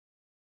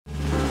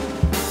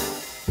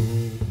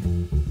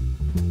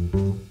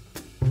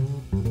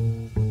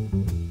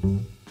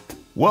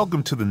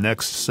Welcome to the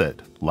next set,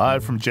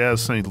 live from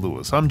Jazz St.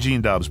 Louis. I'm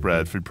Gene Dobbs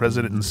Bradford,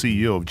 President and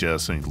CEO of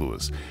Jazz St.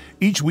 Louis.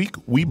 Each week,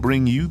 we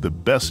bring you the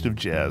best of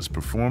jazz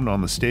performed on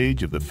the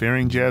stage of the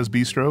Faring Jazz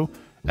Bistro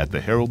at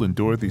the Harold and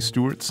Dorothy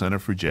Stewart Center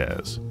for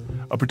Jazz.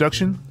 A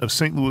production of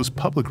St. Louis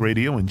Public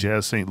Radio and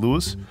Jazz St.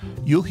 Louis.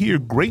 You'll hear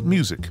great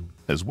music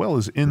as well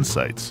as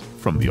insights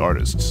from the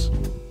artists.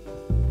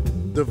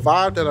 The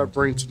vibe that I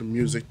bring to the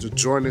music, the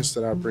joyness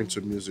that I bring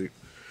to music,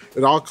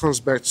 it all comes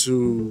back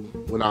to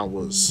when I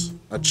was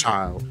a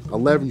child,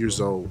 11 years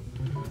old,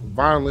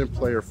 violin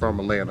player from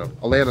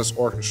Atlanta's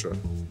orchestra.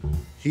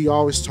 He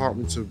always taught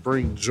me to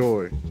bring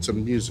joy to the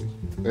music.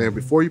 And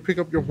before you pick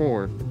up your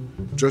horn,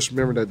 just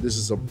remember that this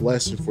is a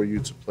blessing for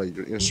you to play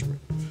your instrument.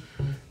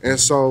 And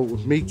so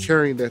with me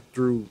carrying that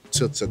through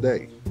till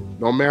today,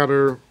 no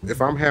matter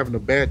if I'm having a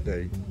bad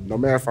day, no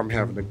matter if I'm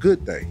having a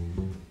good day,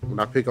 when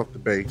I pick up the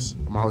bass,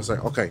 I'm always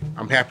like, okay,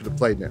 I'm happy to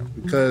play now,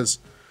 because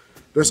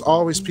there's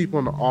always people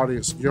in the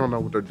audience, you don't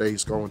know what their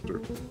day's going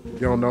through. You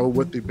don't know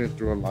what they've been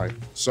through in life.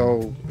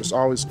 So it's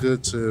always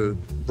good to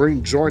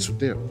bring joy to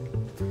them.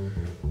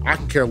 I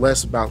can care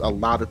less about a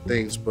lot of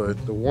things,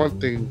 but the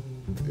one thing,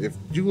 if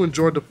you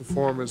enjoy the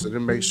performance and it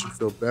makes you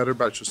feel better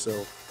about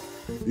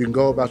yourself, you can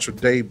go about your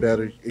day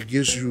better. It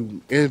gives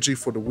you energy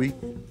for the week.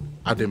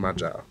 I did my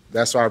job.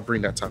 That's why I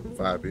bring that type of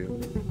vibe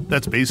in.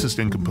 That's bassist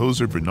and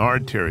composer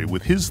Bernard Terry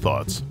with his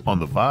thoughts on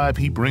the vibe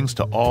he brings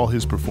to all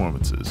his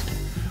performances.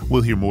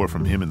 We'll hear more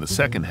from him in the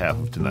second half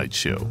of tonight's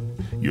show.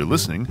 You're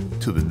listening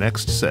to The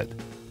Next Set,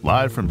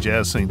 live from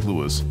Jazz St.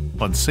 Louis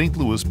on St.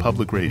 Louis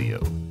Public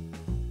Radio.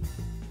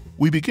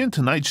 We begin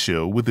tonight's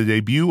show with the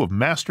debut of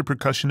master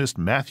percussionist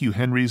Matthew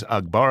Henry's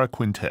Agbara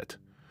Quintet.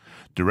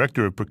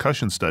 Director of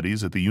Percussion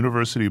Studies at the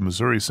University of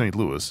Missouri-St.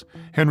 Louis,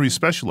 Henry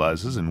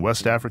specializes in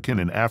West African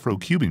and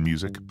Afro-Cuban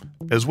music,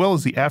 as well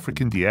as the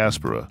African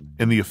diaspora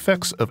and the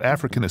effects of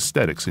African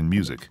aesthetics in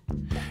music.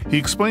 He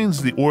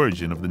explains the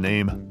origin of the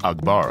name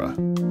Agbara.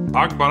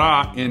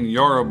 Agbara in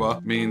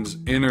Yoruba means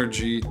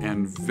energy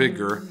and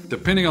vigor,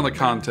 depending on the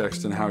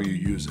context and how you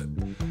use it.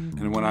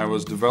 And when I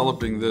was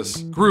developing this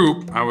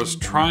group, I was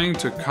trying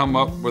to come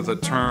up with a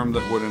term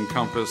that would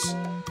encompass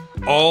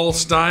all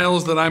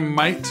styles that I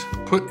might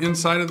put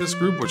inside of this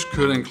group, which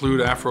could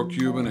include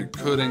Afro-Cuban, it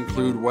could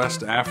include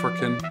West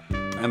African,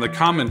 and the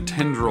common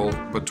tendril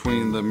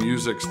between the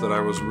musics that I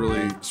was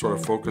really sort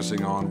of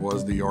focusing on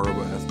was the Yoruba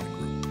ethnic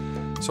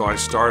group. So I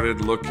started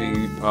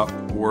looking up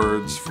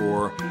words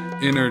for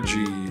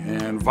energy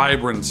and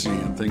vibrancy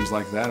and things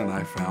like that, and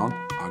I found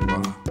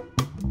Agbara.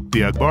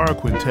 The Agbara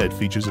Quintet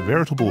features a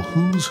veritable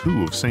who's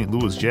who of St.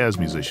 Louis jazz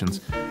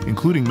musicians,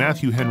 including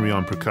Matthew Henry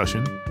on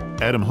percussion,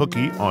 Adam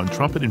Hucke on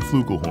trumpet and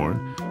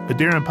flugelhorn,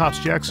 Adaron Pops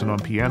Jackson on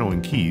piano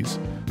and keys,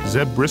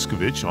 Zeb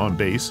Briskovich on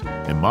bass,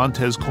 and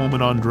Montez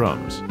Coleman on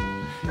drums.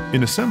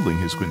 In assembling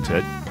his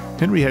quintet,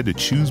 Henry had to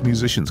choose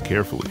musicians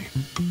carefully.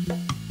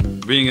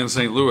 Being in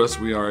St. Louis,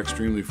 we are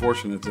extremely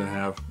fortunate to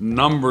have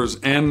numbers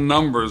and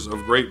numbers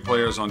of great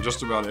players on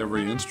just about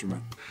every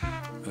instrument.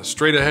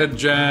 Straight ahead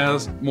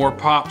jazz, more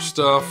pop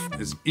stuff.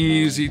 It's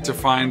easy to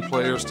find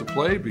players to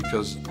play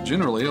because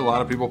generally a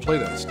lot of people play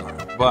that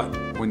style.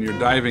 But when you're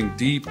diving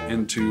deep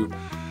into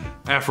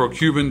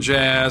Afro-Cuban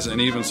jazz and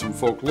even some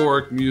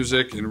folkloric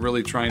music and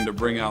really trying to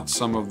bring out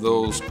some of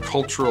those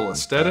cultural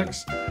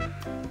aesthetics,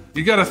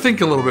 you got to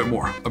think a little bit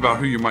more about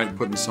who you might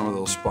put in some of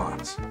those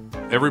spots.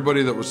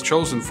 Everybody that was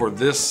chosen for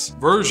this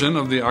version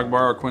of the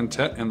Agbara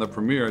Quintet and the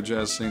premiere at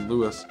Jazz St.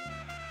 Louis,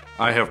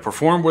 I have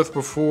performed with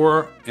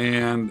before,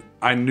 and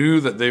I knew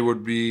that they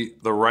would be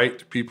the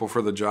right people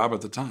for the job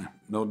at the time,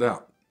 no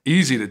doubt.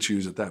 Easy to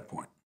choose at that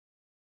point.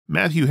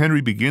 Matthew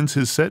Henry begins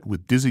his set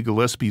with Dizzy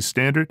Gillespie's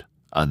standard,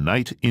 A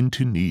Night in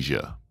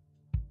Tunisia.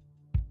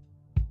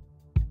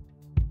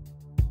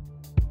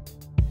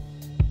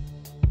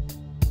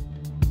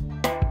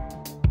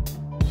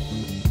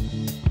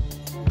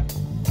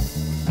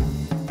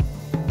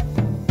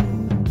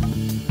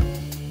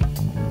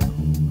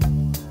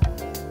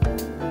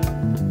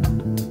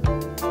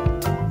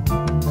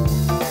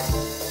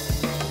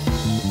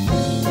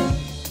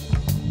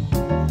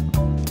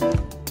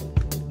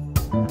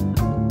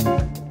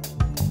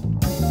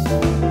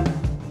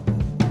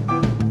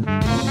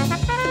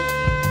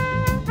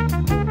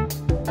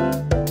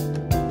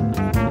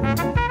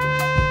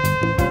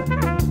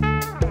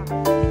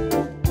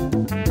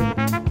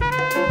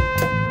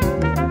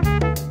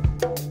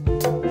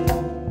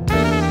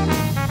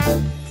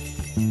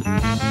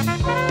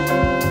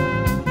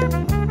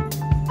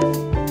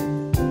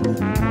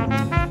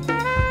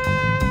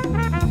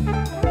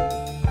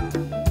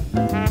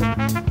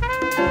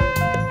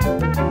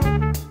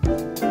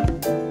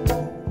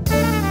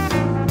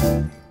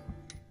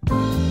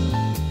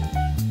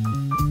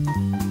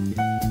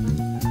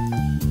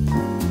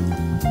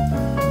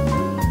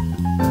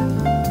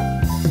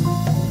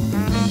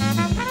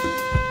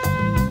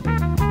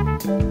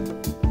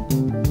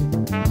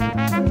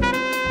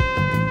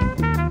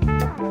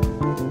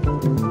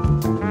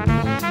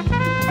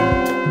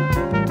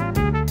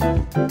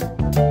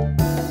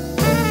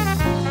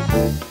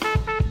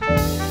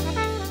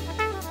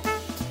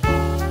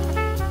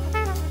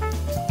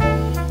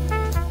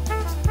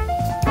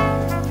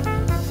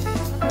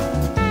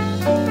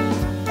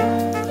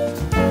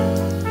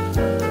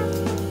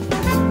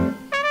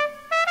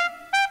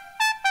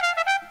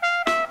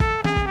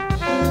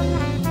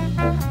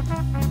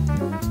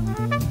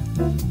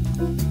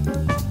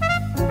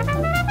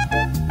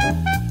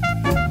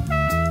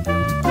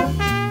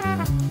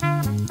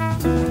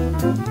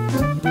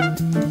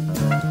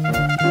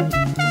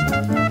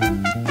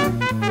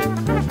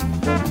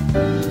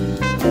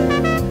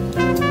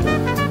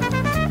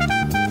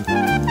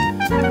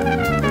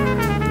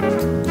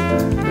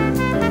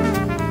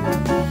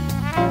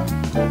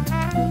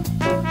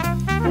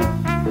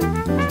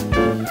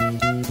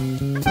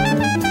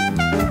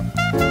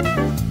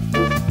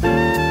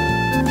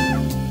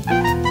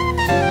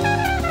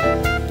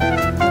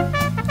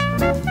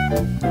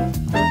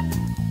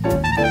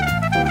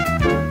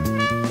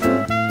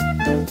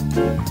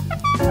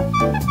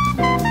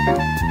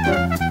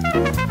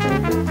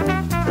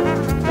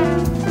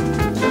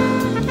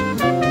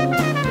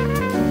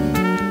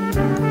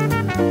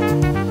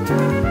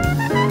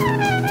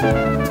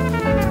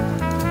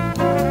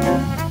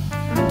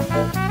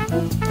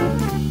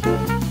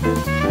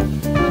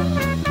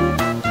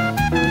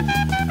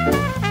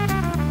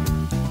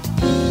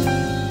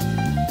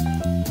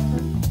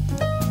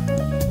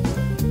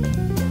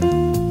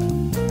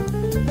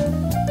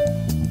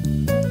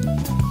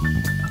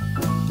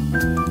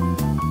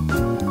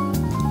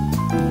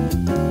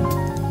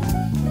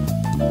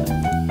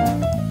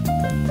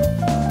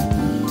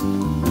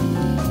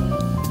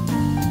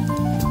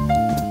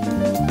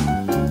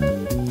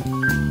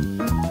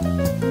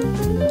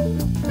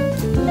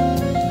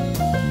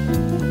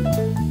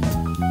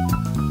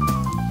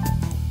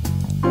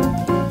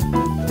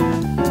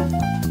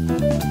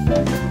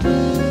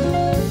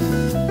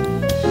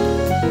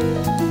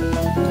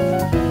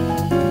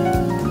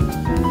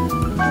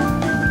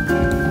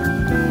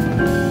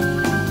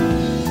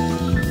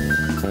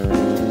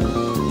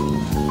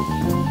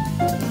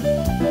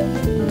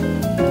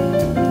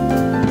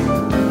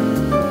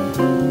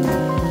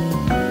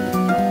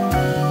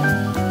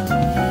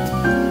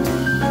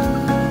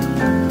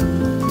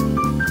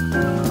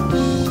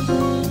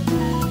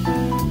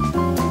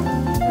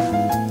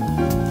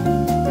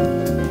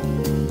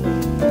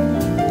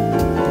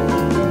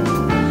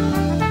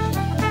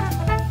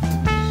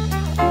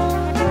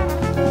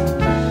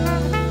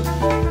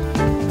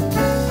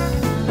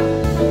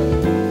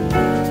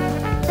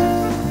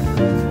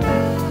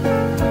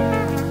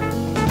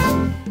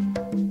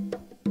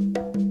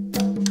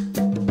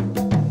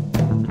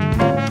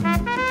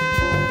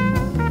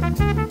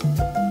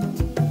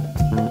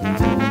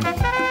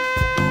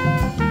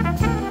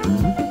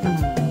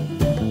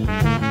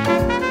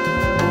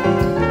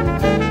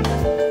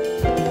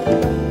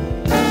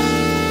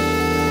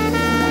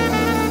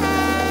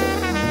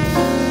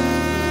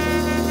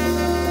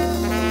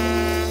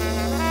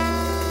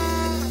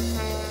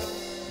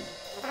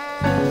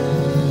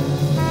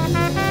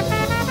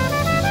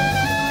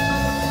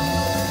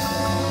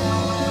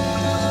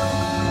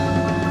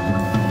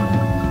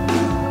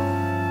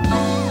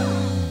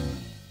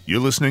 You're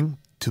listening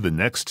to The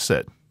Next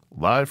Set,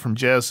 live from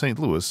Jazz St.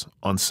 Louis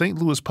on St.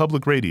 Louis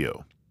Public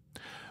Radio.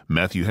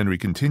 Matthew Henry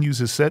continues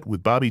his set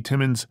with Bobby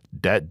Timmons'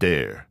 Dat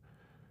Dare.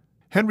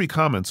 Henry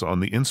comments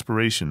on the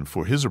inspiration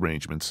for his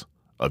arrangements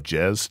of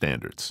jazz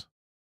standards.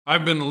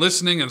 I've been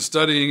listening and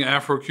studying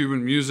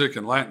Afro-Cuban music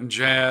and Latin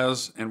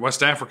jazz and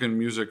West African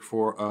music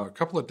for a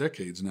couple of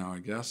decades now, I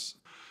guess.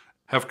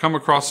 Have come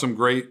across some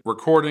great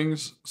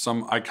recordings,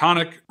 some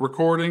iconic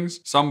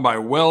recordings, some by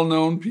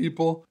well-known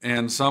people,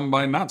 and some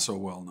by not so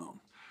well-known.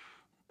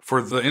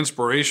 For the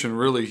inspiration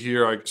really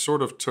here, I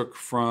sort of took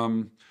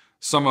from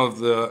some of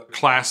the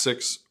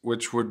classics,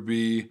 which would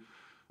be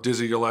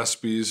Dizzy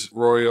Gillespie's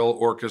Royal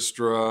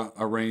Orchestra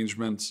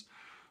arrangements,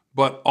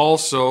 but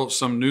also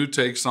some new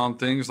takes on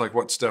things like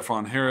what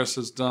Stephon Harris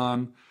has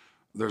done.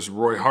 There's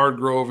Roy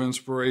Hargrove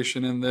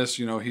inspiration in this.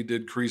 You know, he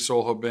did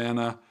Crisol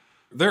Habana.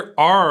 There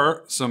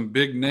are some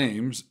big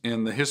names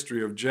in the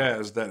history of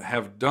jazz that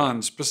have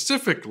done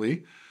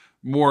specifically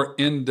more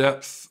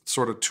in-depth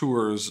sort of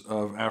tours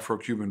of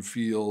Afro-Cuban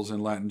feels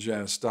and Latin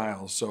jazz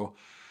styles. So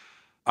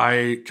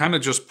I kind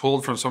of just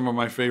pulled from some of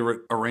my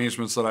favorite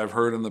arrangements that I've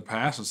heard in the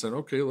past and said,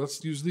 okay,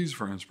 let's use these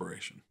for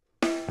inspiration.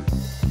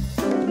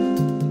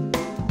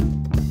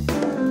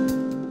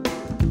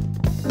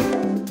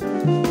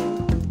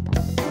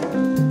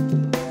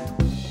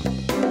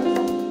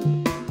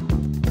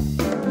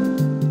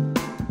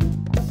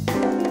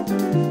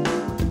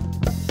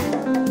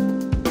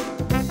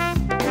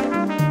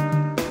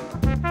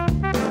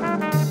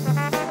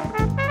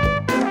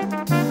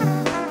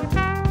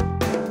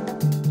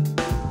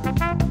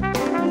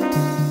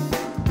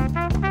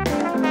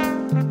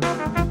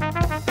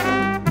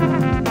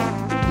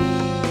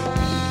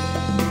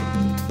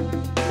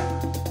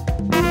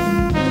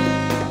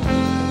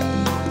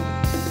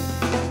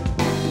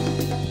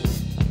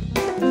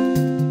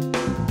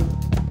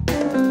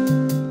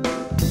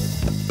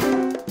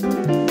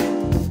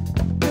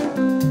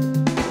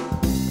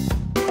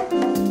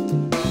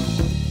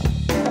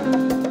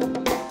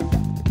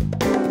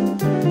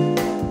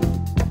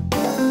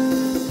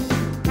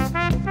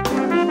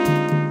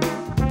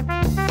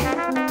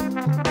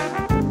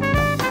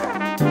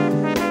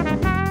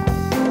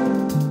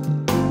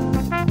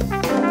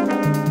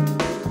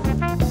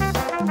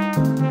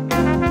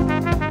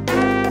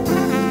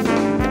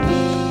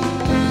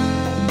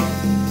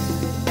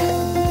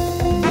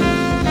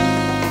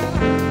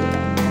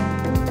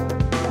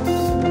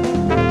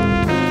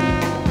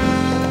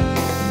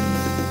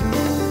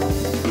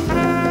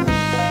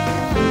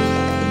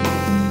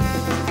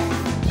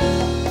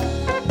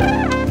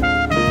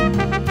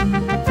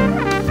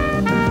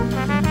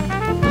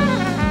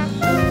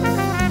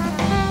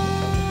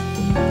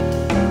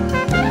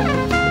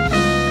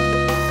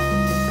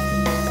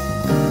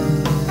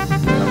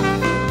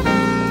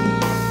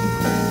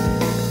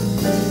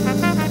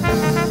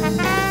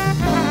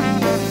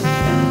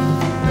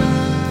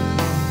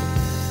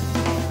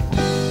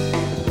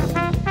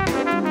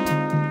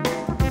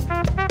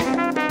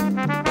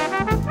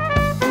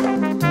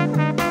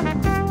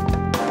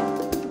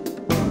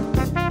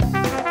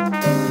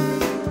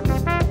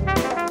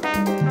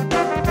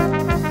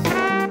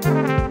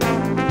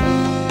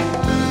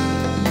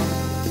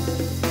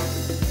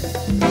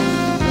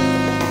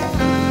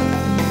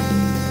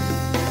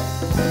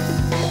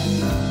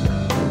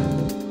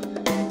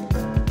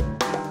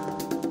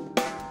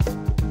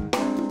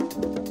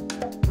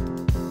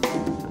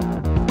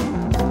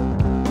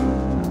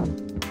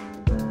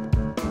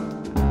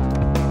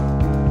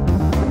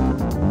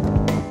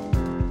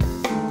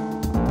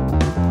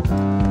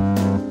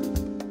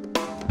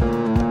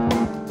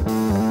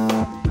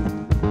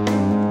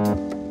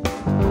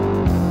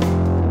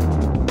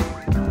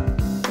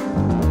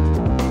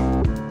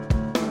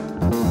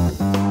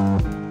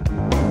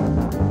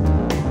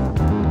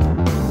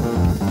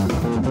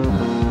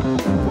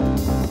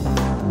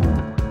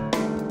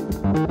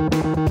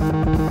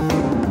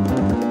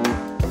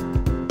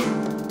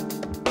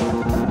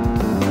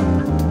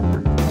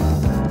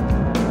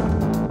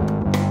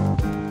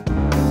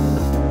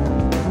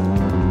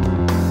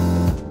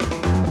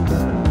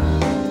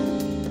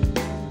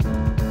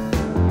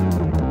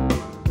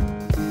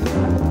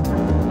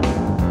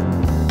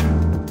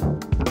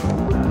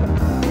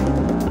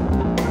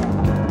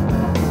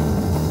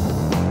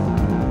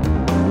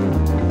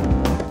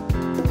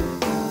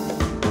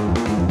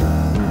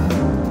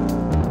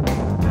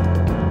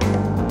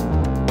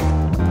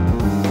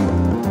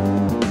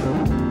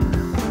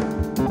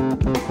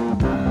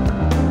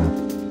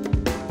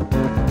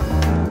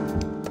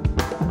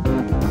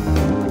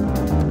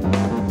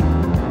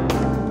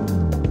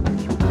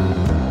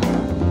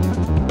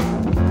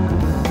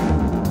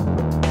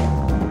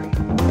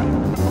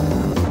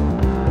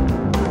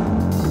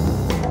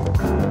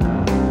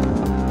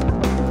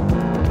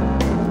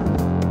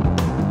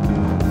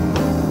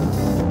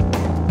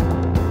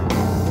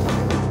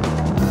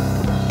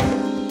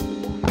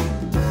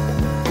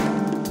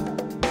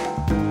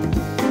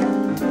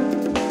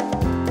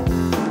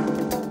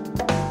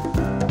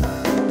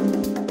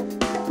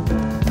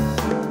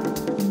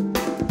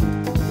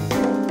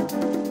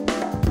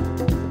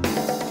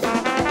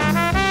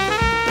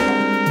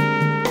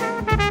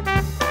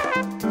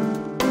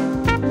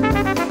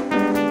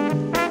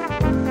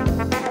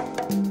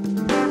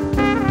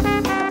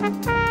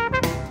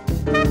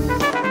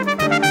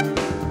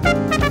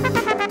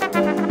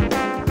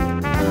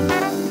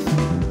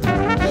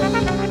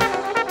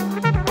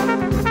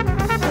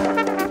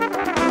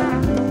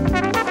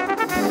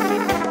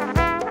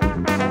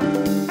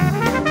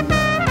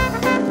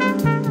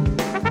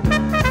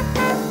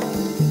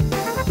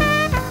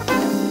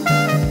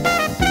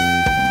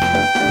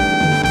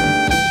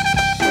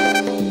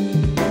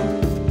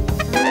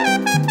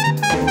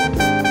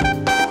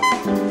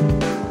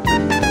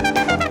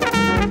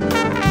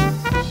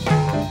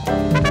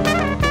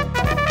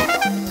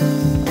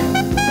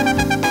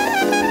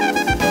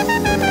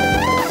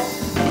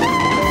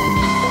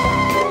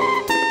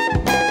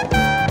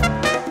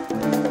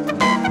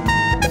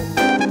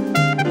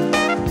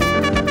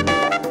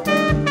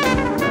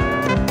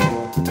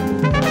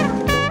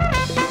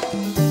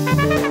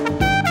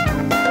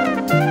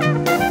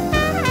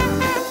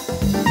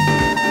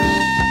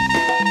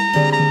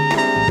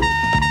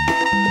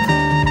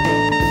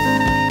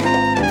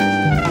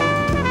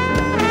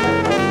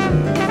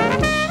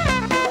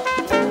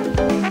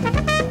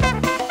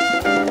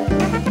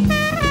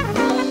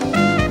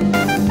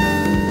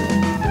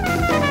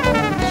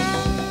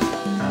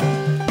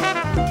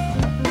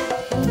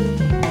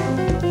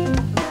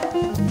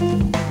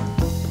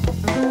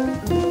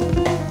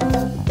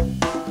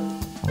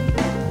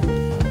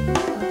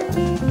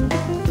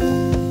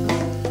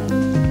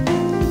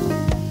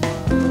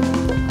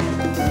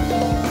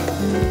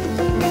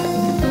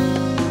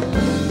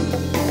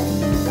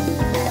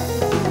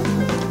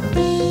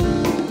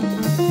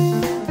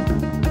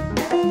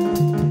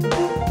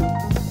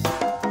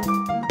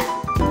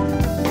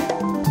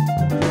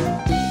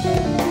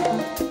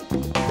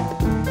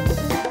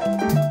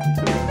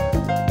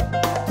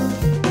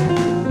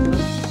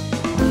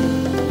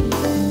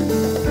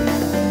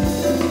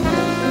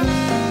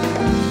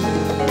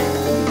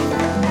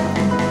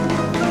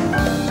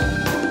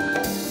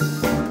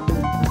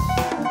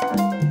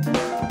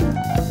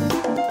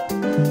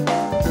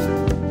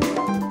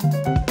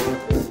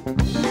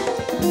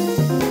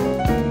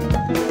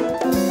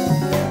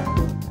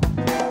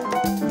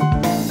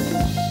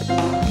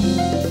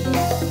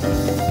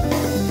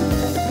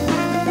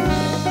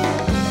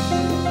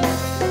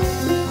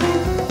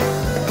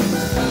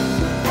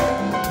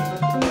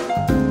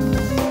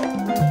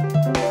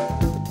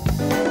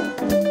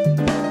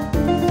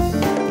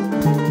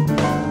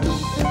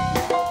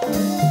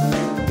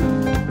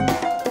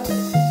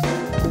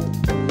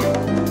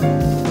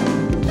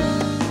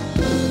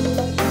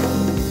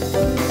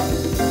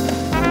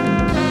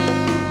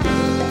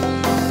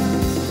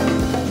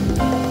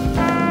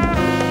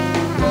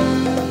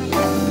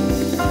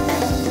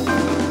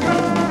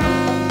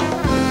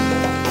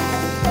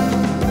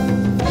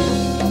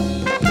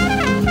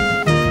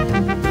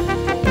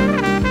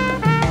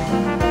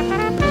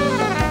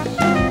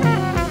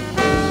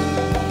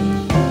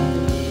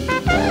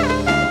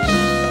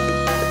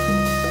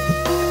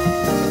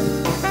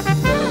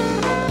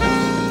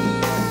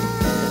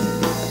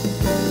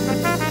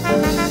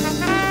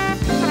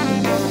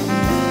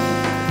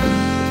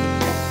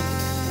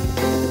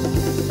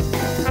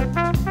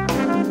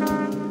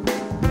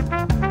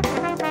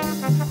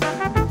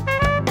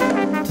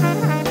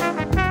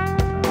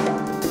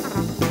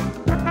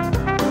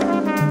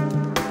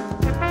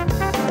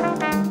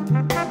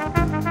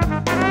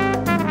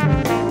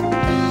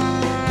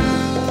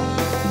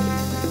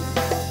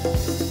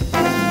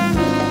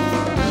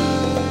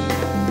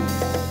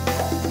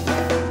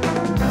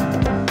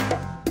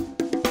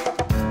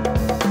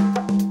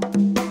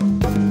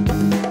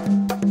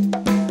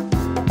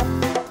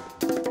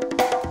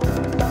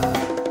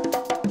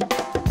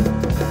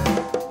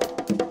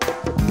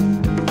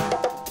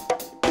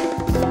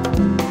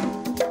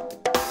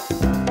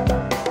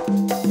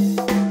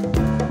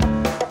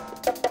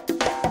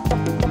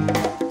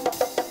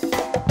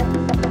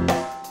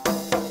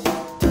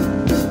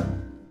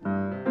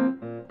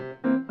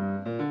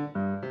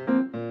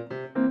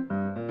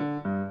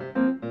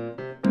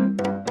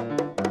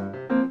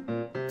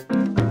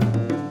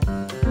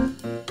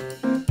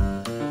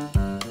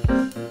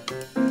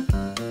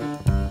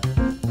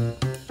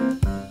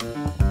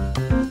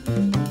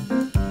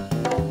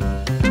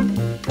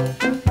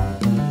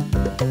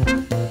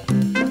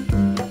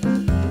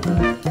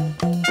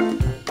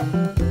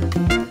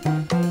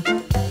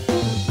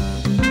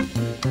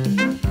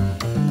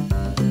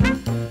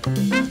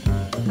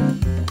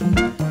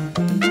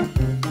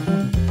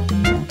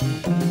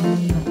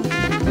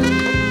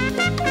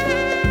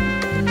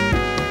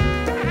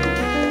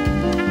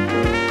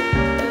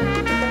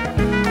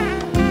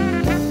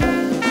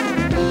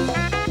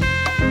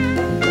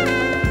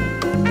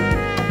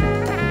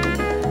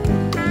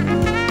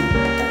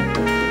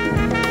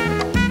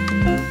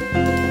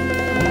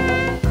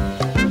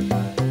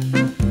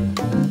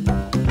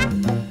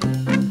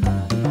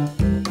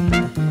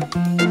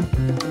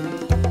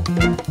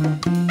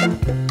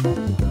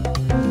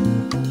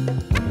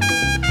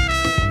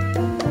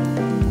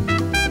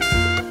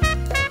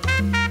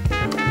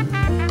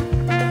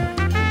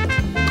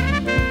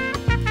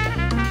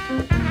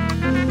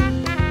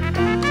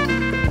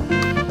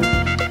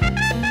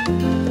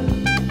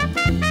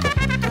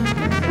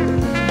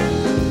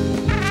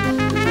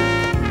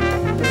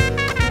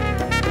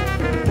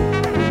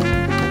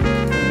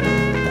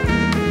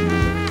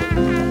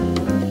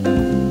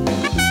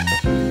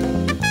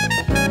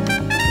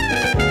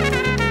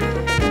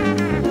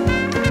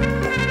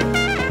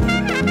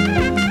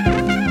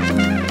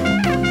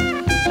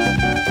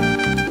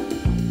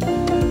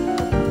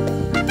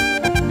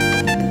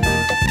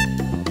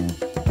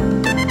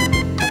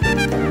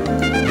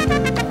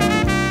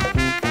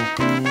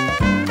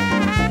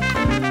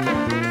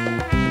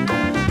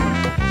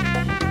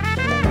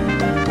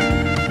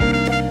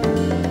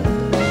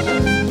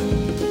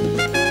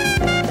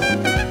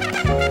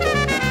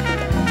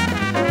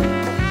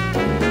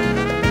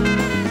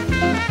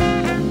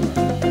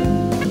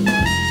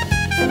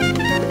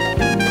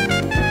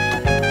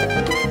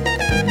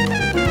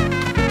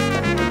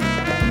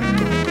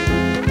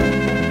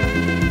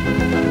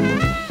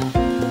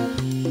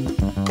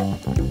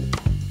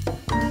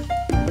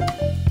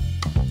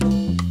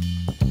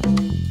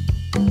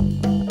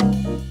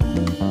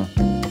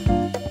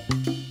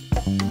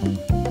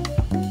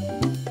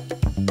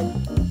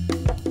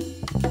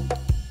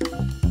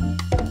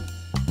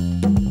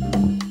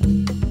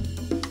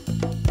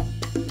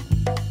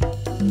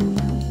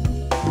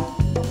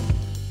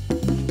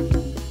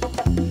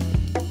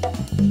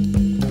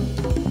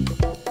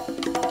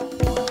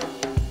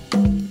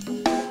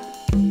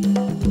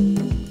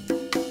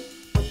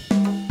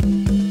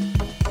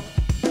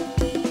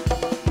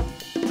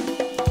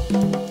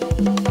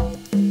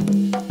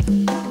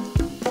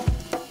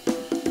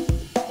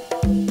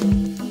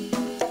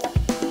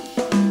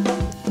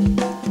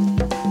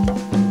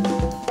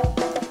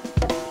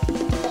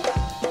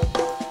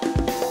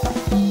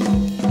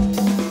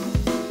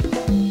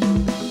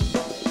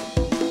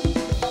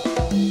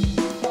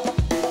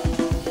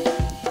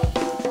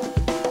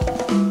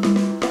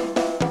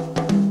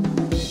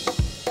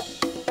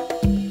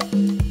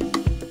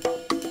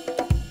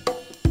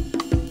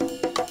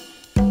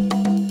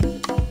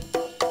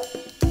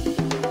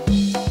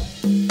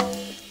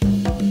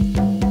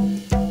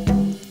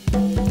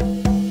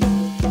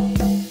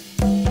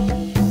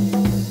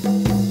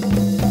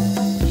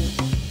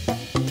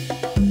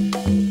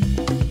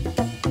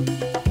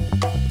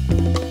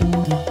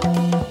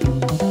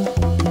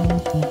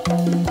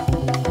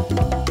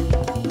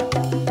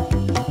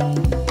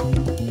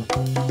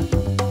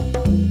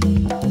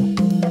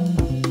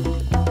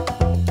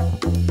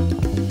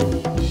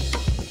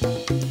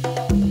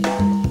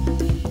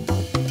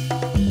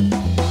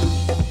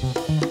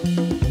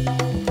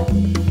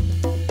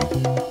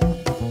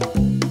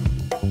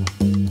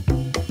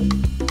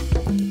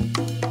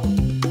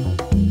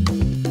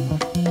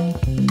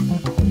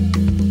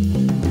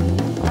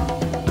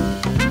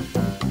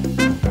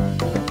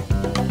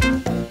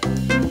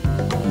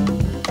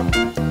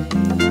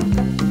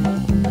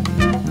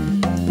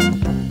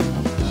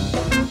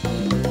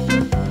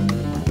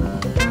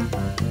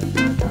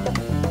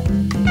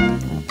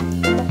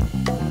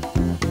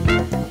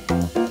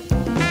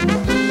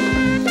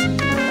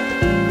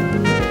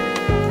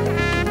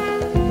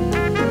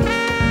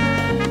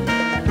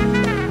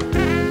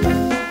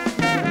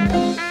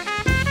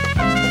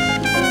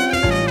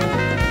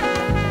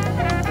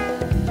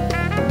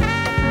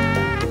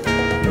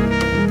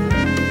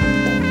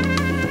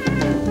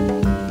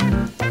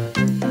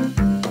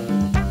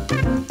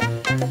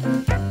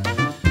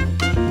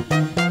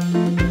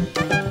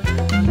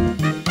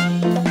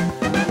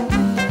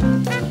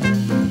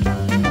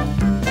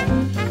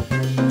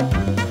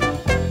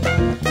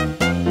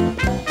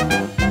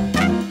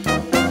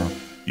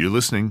 You're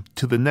listening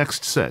to The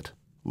Next Set,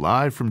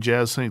 live from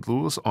Jazz St.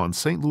 Louis on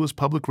St. Louis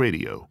Public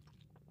Radio.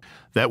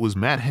 That was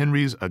Matt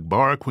Henry's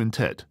Agbara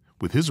Quintet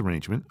with his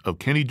arrangement of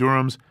Kenny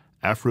Durham's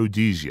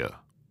Aphrodisia.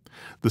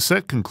 The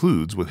set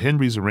concludes with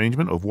Henry's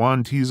arrangement of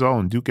Juan Tizol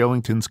and Duke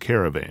Ellington's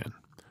Caravan.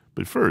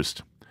 But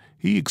first,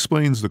 he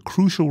explains the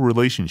crucial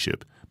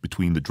relationship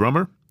between the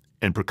drummer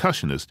and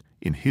percussionist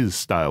in his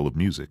style of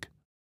music.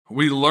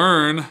 We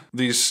learn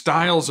these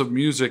styles of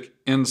music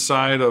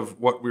inside of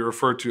what we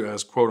refer to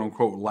as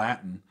quote-unquote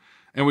Latin,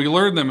 and we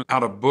learn them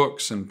out of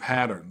books and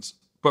patterns.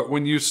 But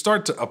when you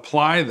start to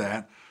apply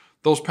that,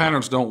 those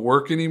patterns don't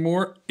work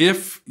anymore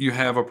if you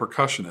have a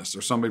percussionist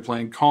or somebody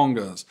playing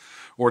congas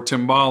or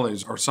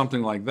timbales or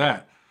something like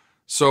that.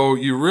 So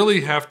you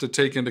really have to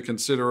take into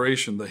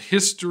consideration the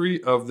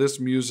history of this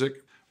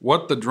music,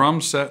 what the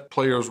drum set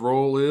player's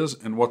role is,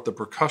 and what the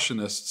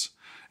percussionists,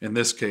 in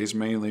this case,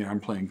 mainly I'm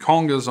playing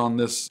congas on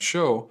this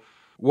show,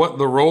 what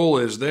the role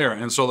is there.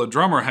 And so the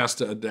drummer has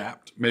to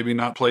adapt, maybe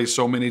not play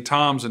so many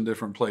toms in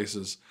different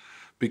places.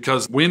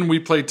 Because when we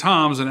play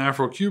toms in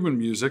Afro-Cuban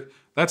music,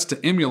 that's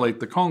to emulate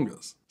the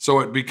congas. So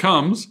it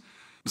becomes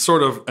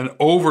sort of an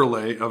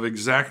overlay of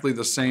exactly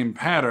the same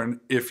pattern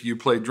if you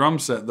play drum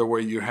set the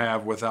way you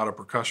have without a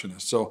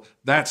percussionist. So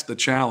that's the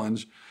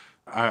challenge.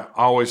 I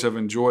always have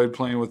enjoyed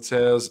playing with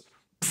Tez.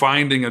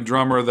 Finding a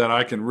drummer that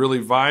I can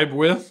really vibe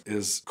with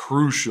is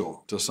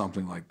crucial to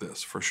something like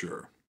this, for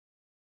sure.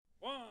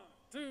 1,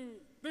 2,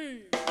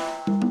 3.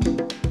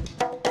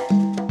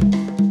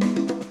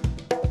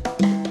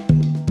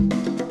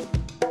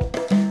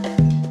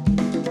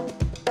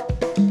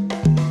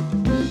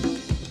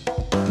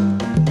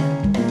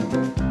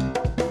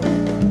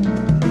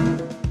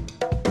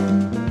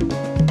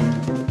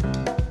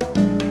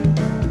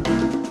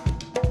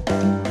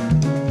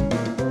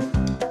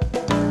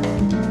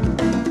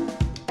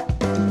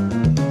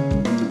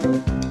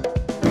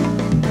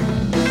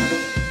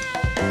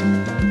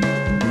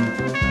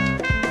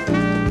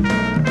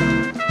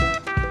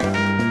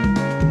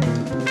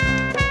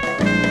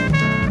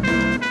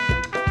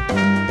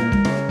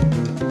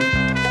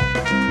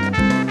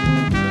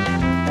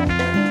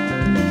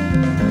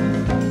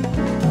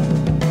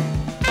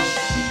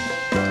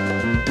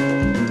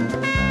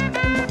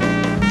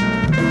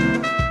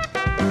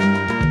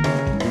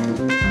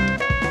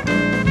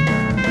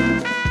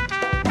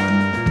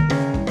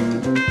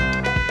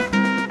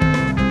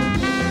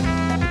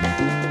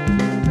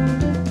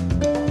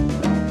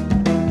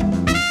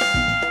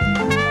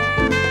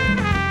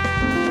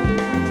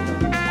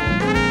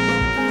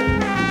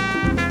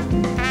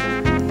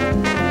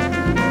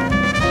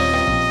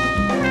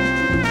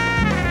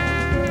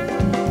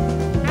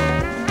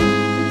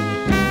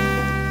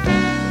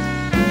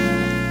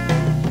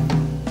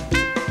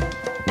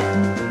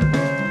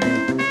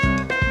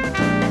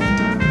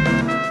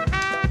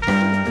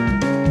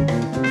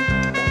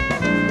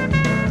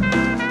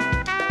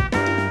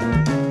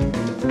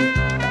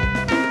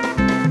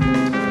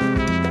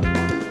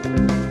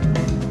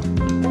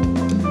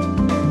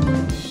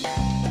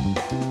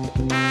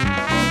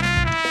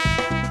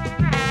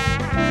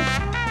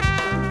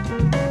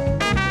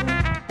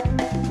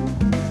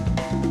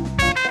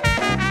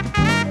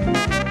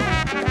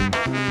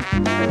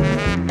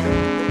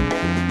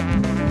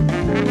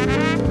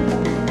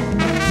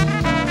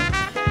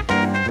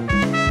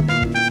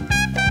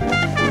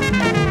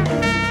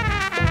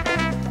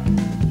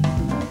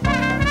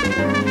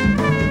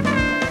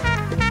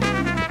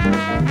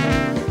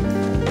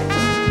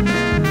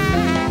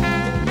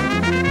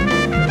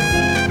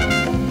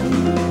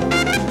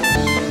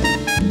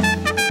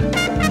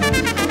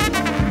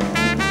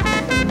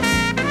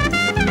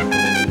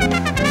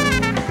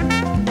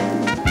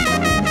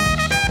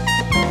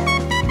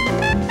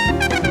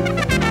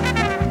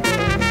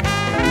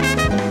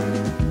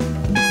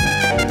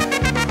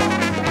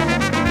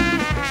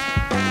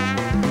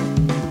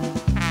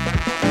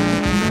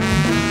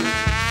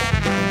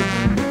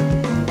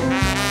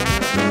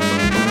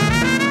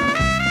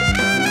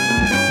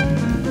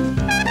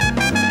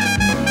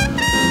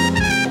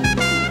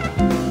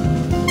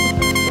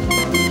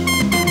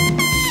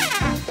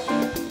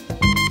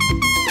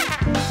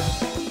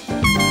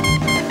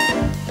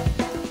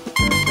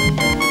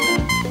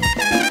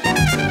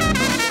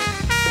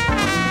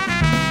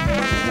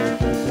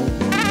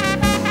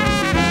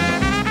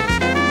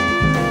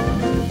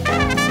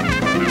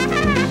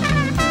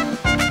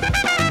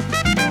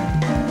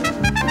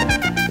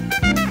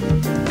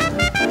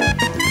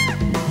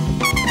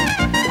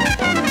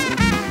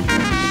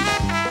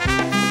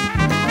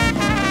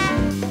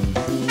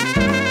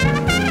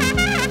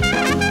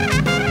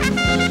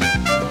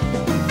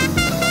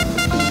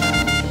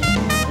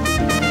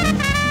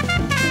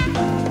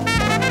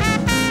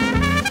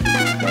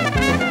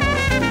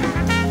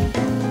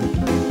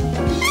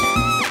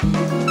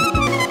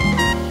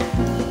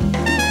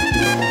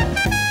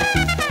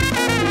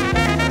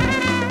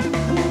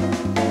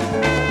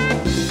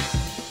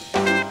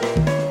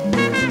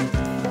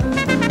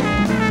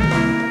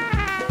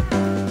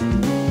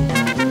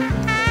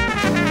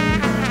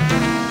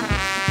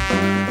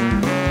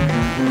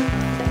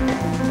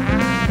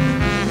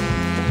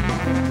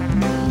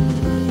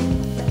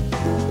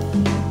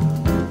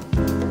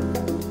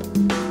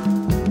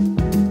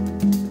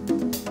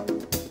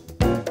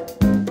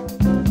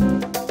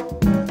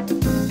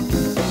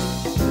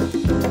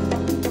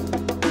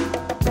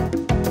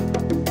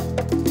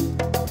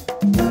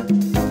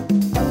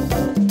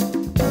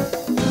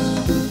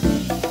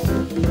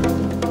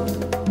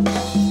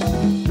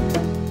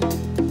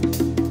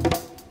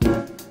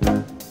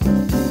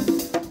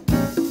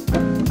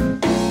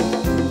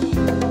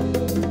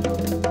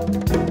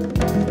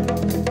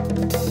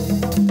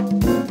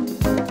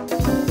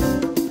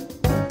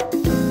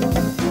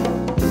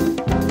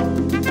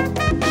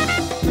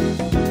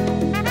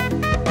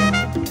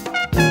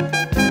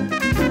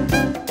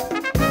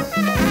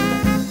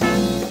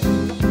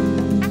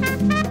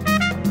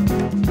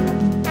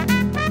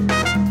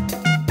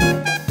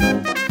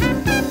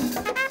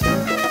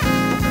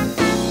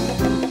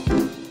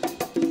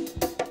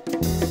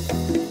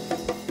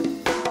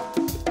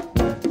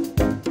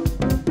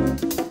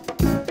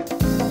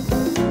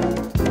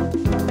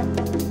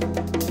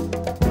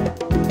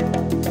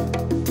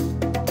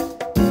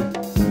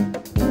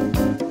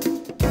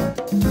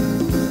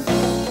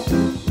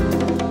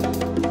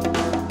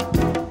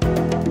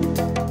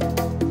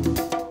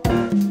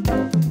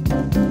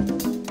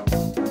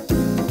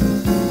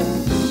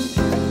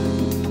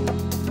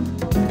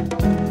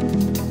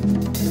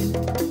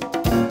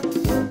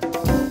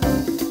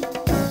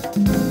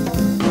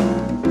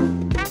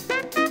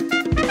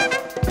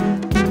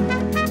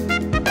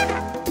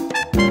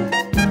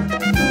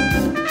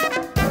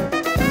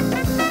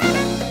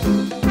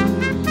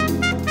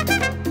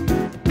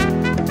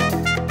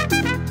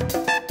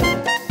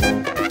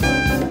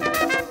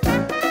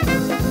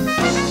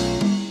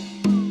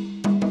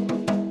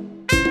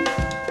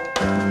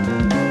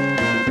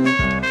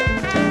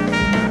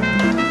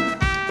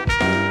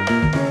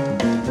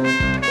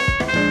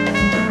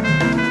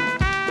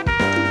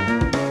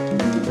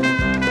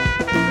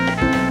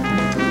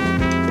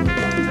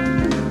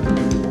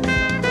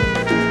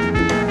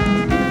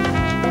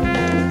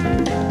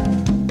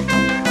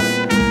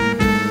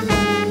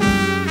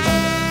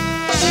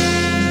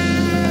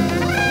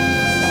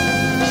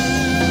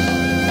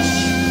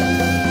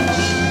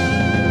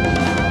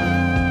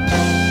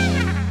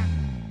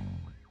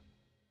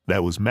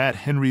 That was Matt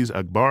Henry's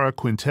Agbara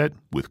Quintet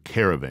with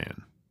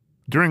Caravan.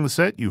 During the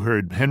set, you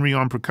heard Henry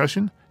on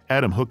percussion,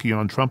 Adam Hucke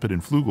on trumpet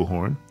and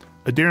flugelhorn,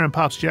 Adaron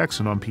Pops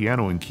Jackson on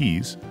piano and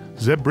keys,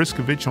 Zeb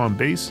Briskovich on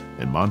bass,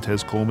 and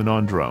Montez Coleman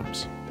on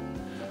drums.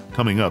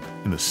 Coming up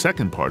in the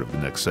second part of the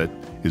next set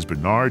is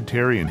Bernard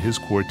Terry and his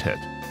quartet.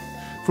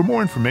 For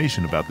more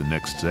information about the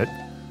next set,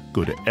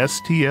 go to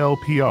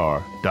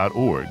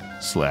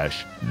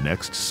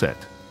stlpr.org/next set.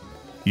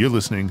 You're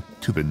listening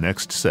to The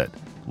Next Set,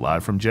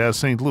 live from Jazz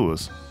St.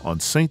 Louis on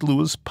St.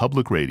 Louis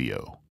Public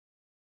Radio.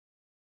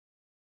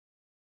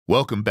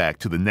 Welcome back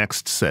to The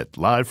Next Set,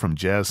 live from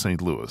Jazz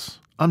St. Louis.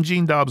 I'm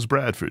Gene Dobbs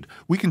Bradford.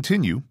 We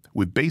continue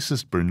with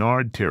bassist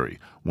Bernard Terry,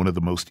 one of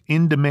the most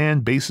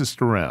in-demand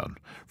bassists around.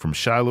 From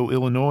Shiloh,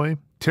 Illinois,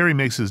 Terry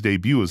makes his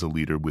debut as a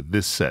leader with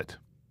this set.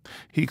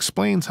 He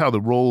explains how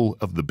the role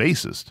of the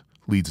bassist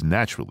leads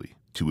naturally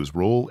to his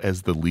role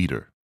as the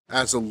leader.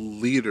 As a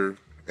leader,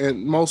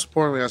 and most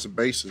importantly as a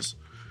bassist,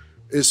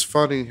 it's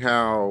funny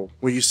how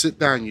when you sit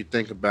down and you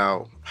think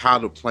about how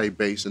to play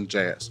bass in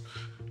jazz,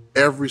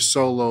 every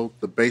solo,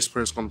 the bass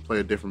player is going to play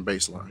a different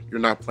bass line. You're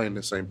not playing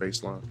the same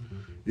bass line.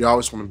 You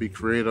always want to be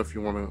creative.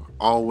 You want to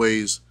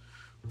always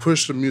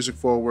push the music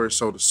forward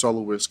so the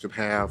soloist can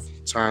have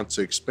time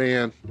to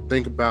expand,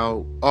 think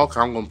about, okay,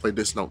 I'm going to play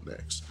this note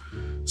next.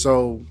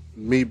 So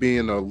me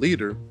being a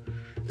leader,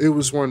 it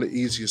was one of the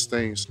easiest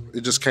things.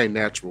 It just came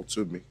natural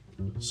to me.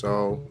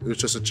 So it was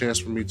just a chance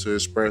for me to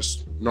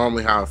express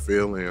normally how I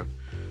feel. And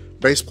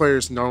bass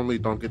players normally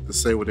don't get to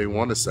say what they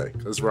want to say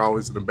because we're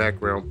always in the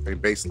background playing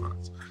bass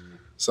lines.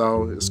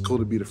 So it's cool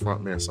to be the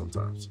front man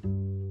sometimes.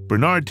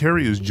 Bernard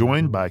Terry is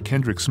joined by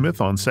Kendrick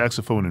Smith on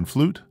saxophone and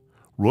flute,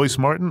 Royce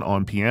Martin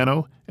on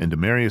piano, and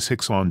Demarius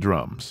Hicks on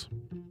drums.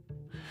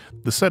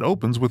 The set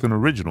opens with an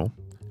original,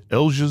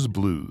 Elja's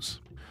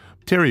Blues.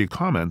 Terry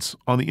comments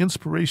on the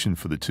inspiration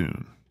for the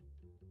tune.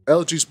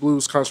 Elja's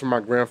Blues comes from my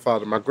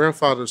grandfather. My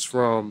grandfather's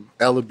from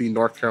Ellaby,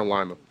 North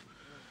Carolina.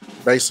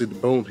 Basically the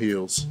Boone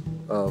Hills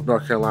of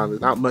North Carolina.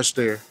 Not much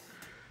there.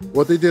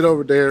 What they did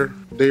over there,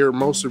 they are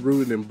mostly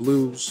rooted in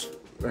blues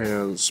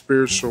and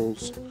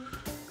spirituals,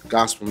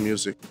 gospel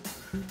music.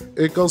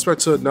 It goes back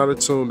to another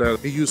tune that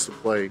he used to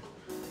play,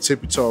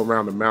 Tippy Toe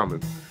Around the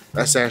Mountain.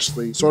 That's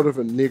actually sort of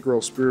a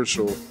Negro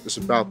spiritual. It's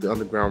about the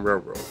Underground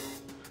Railroad.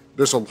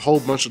 There's a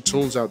whole bunch of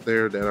tunes out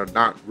there that are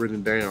not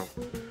written down,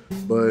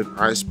 but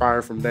I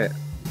inspired from that.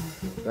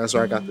 That's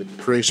where I got the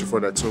creation for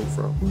that tune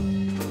from.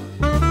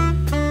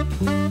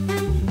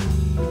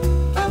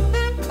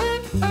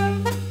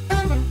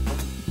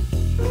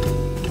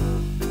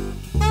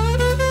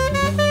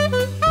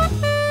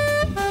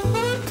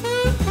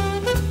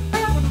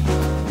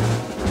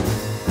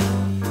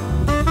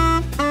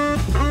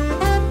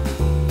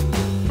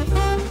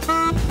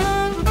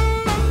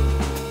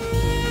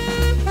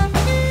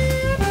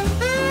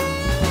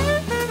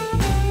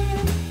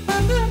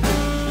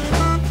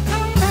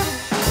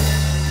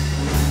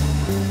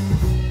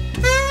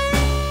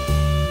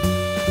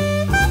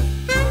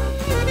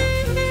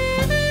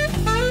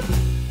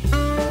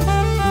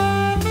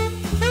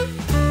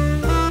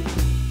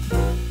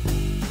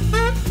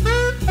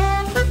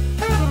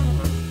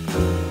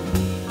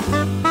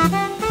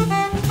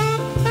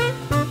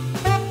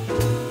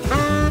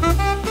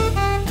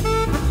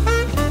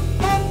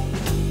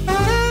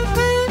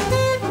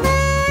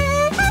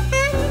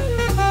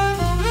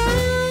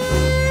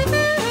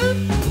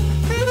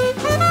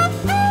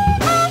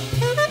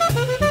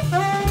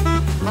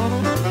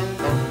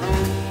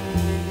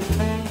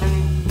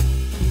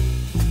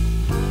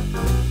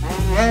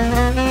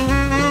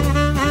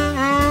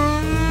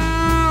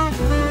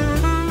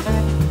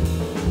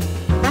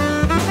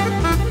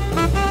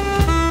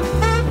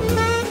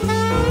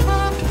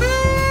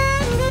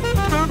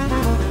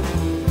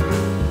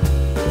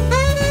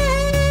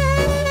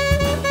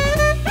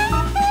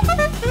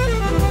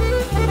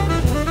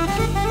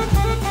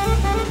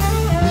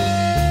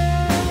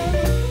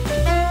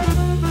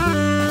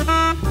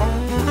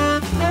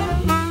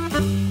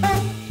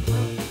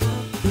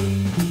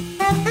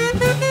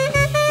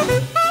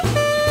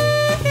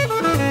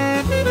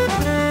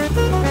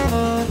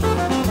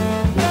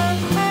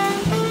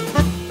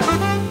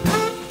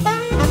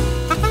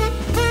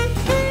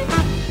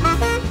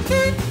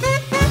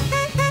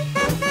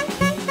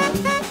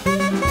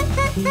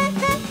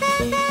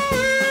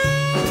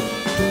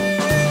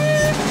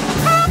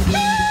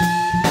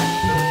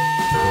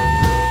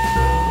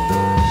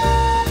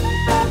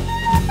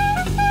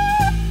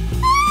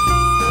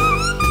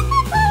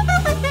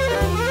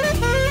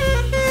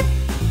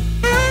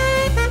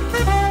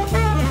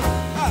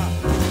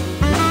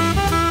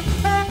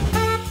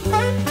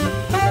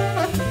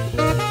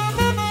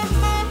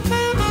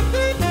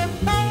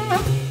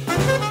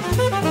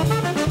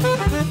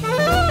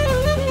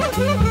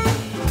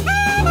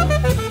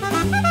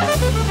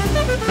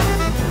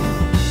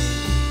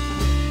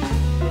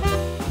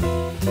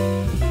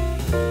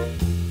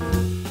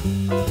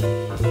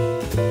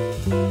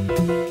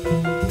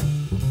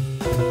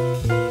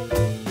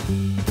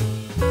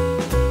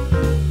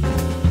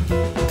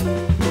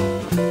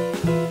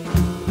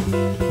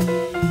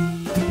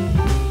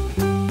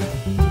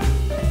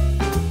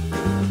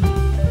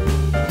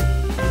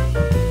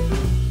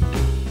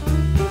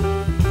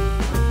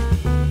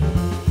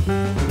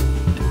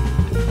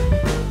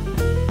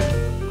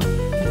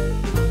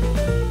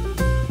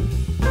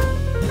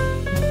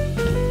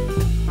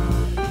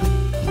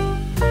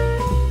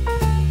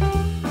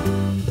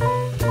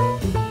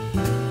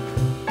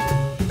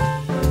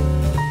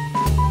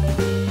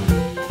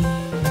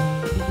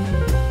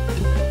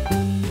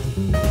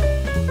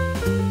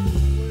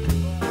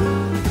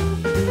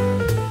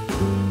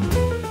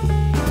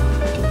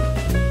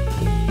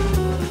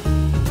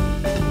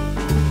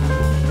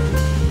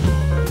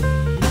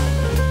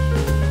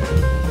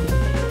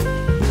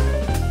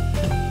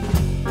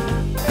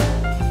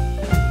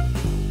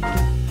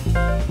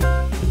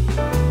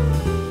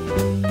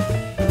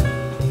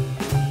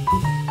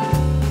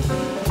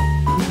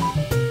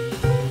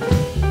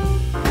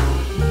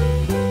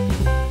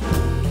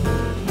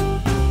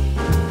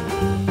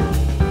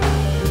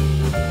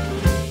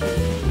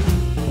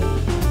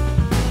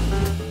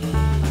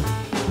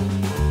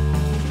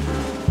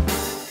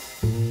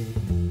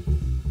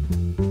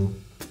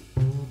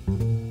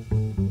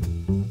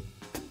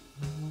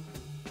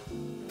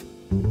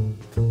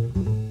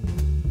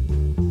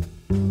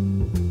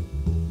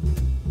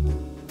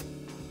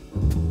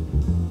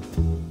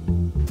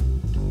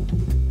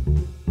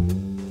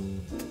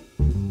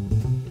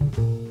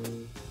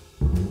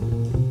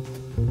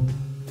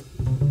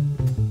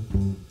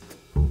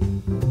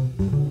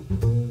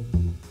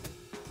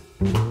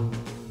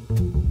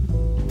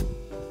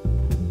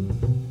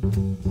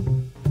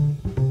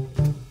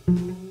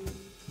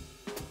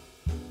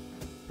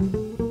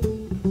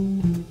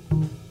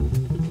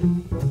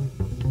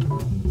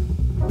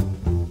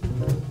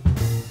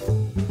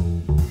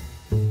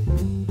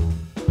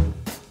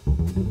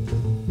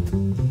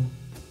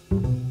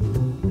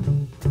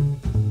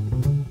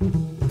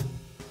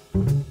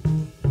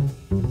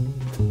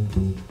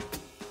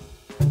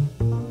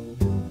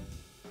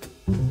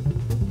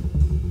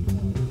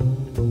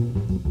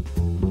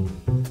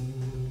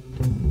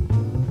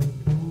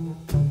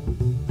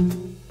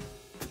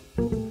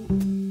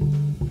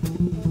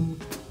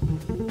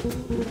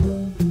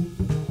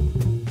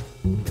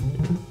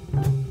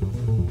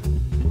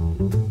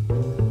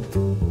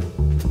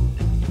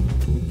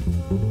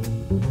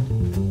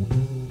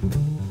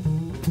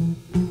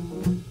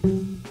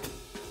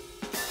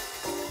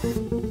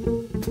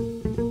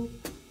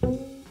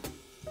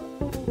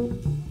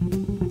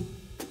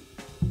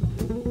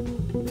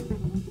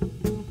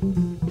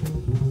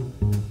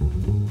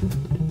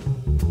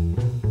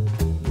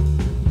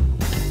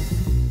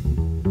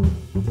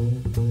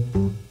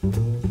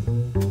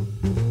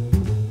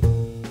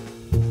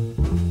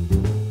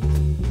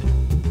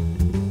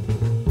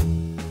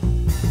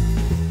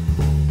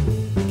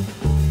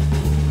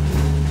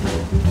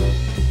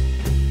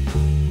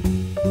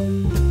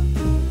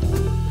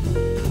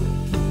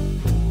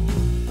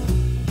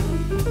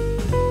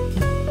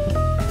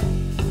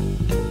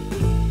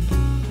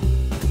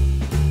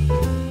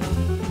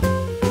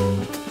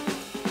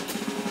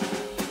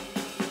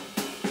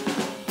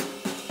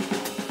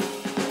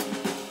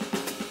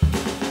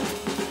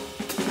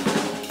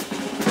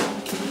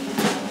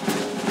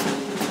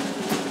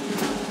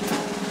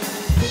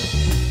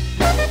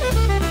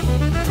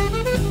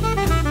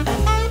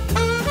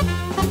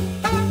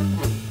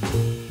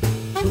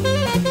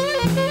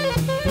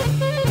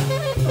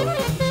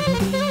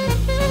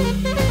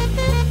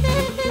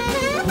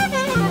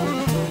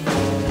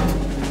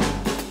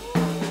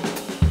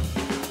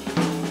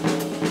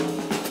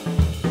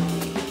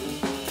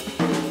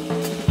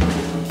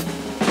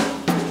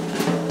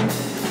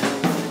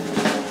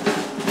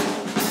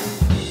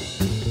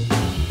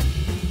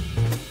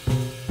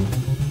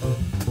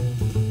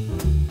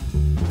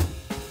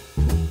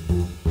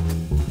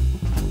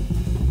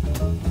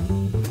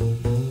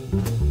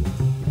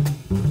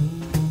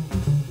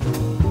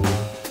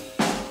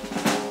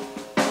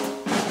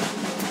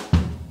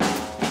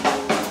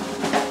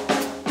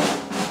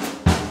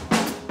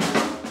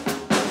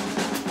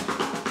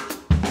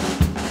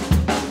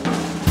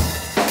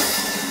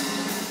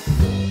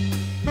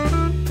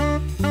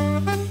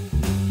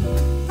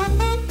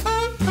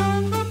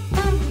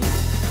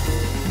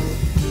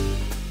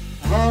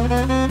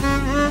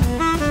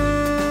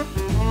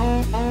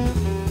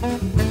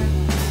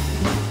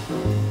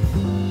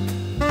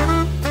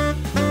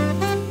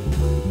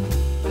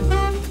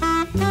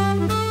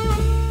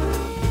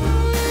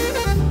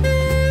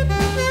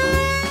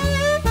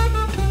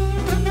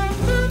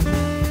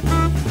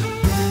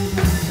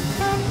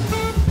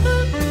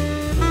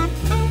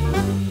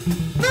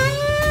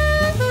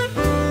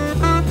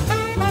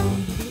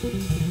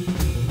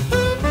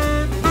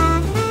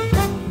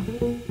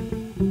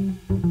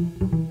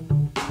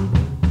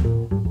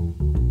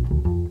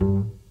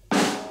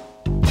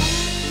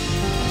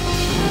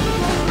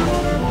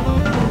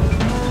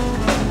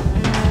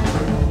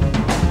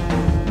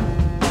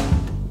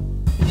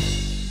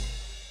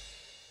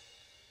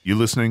 You're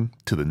listening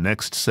to The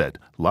Next Set,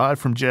 live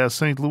from Jazz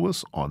St.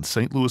 Louis on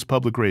St. Louis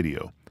Public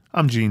Radio.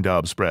 I'm Gene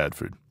Dobbs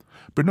Bradford.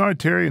 Bernard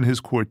Terry and his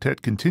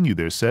quartet continue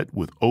their set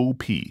with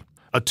O.P.,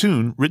 a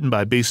tune written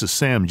by bassist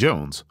Sam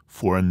Jones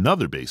for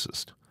another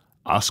bassist,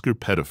 Oscar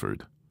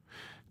Pettiford.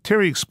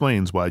 Terry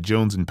explains why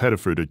Jones and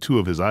Pettiford are two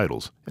of his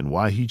idols and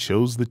why he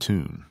chose the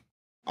tune.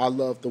 I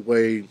love the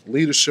way,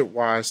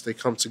 leadership-wise, they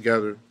come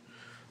together.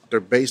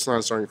 Their bass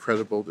lines are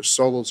incredible. Their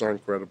solos are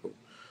incredible.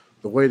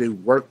 The way they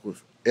work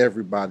with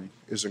everybody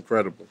is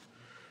incredible.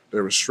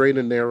 They were straight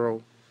and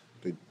narrow.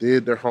 They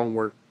did their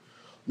homework.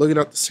 Looking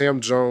at the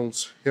Sam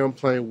Jones, him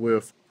playing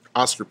with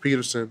Oscar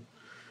Peterson,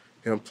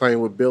 him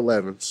playing with Bill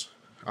Evans,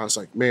 I was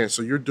like, man,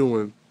 so you're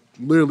doing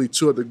literally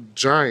two of the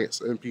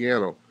giants in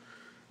piano,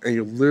 and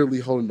you're literally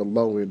holding the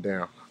low end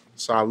down.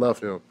 So I love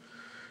him.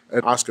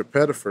 And Oscar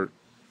Pettiford,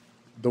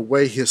 the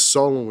way his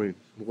soloing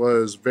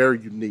was very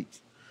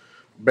unique,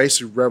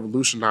 basically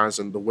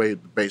revolutionizing the way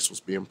the bass was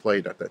being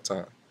played at that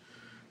time.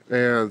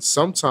 And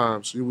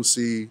sometimes you will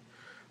see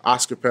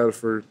Oscar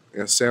Pettiford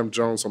and Sam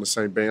Jones on the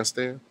same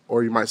bandstand,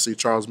 or you might see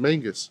Charles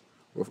Mingus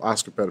with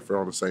Oscar Pettiford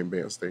on the same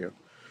bandstand.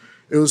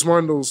 It was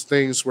one of those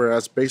things where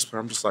as a bass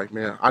player, I'm just like,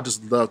 man, I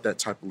just love that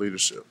type of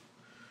leadership.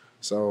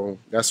 So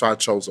that's why I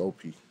chose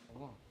O.P.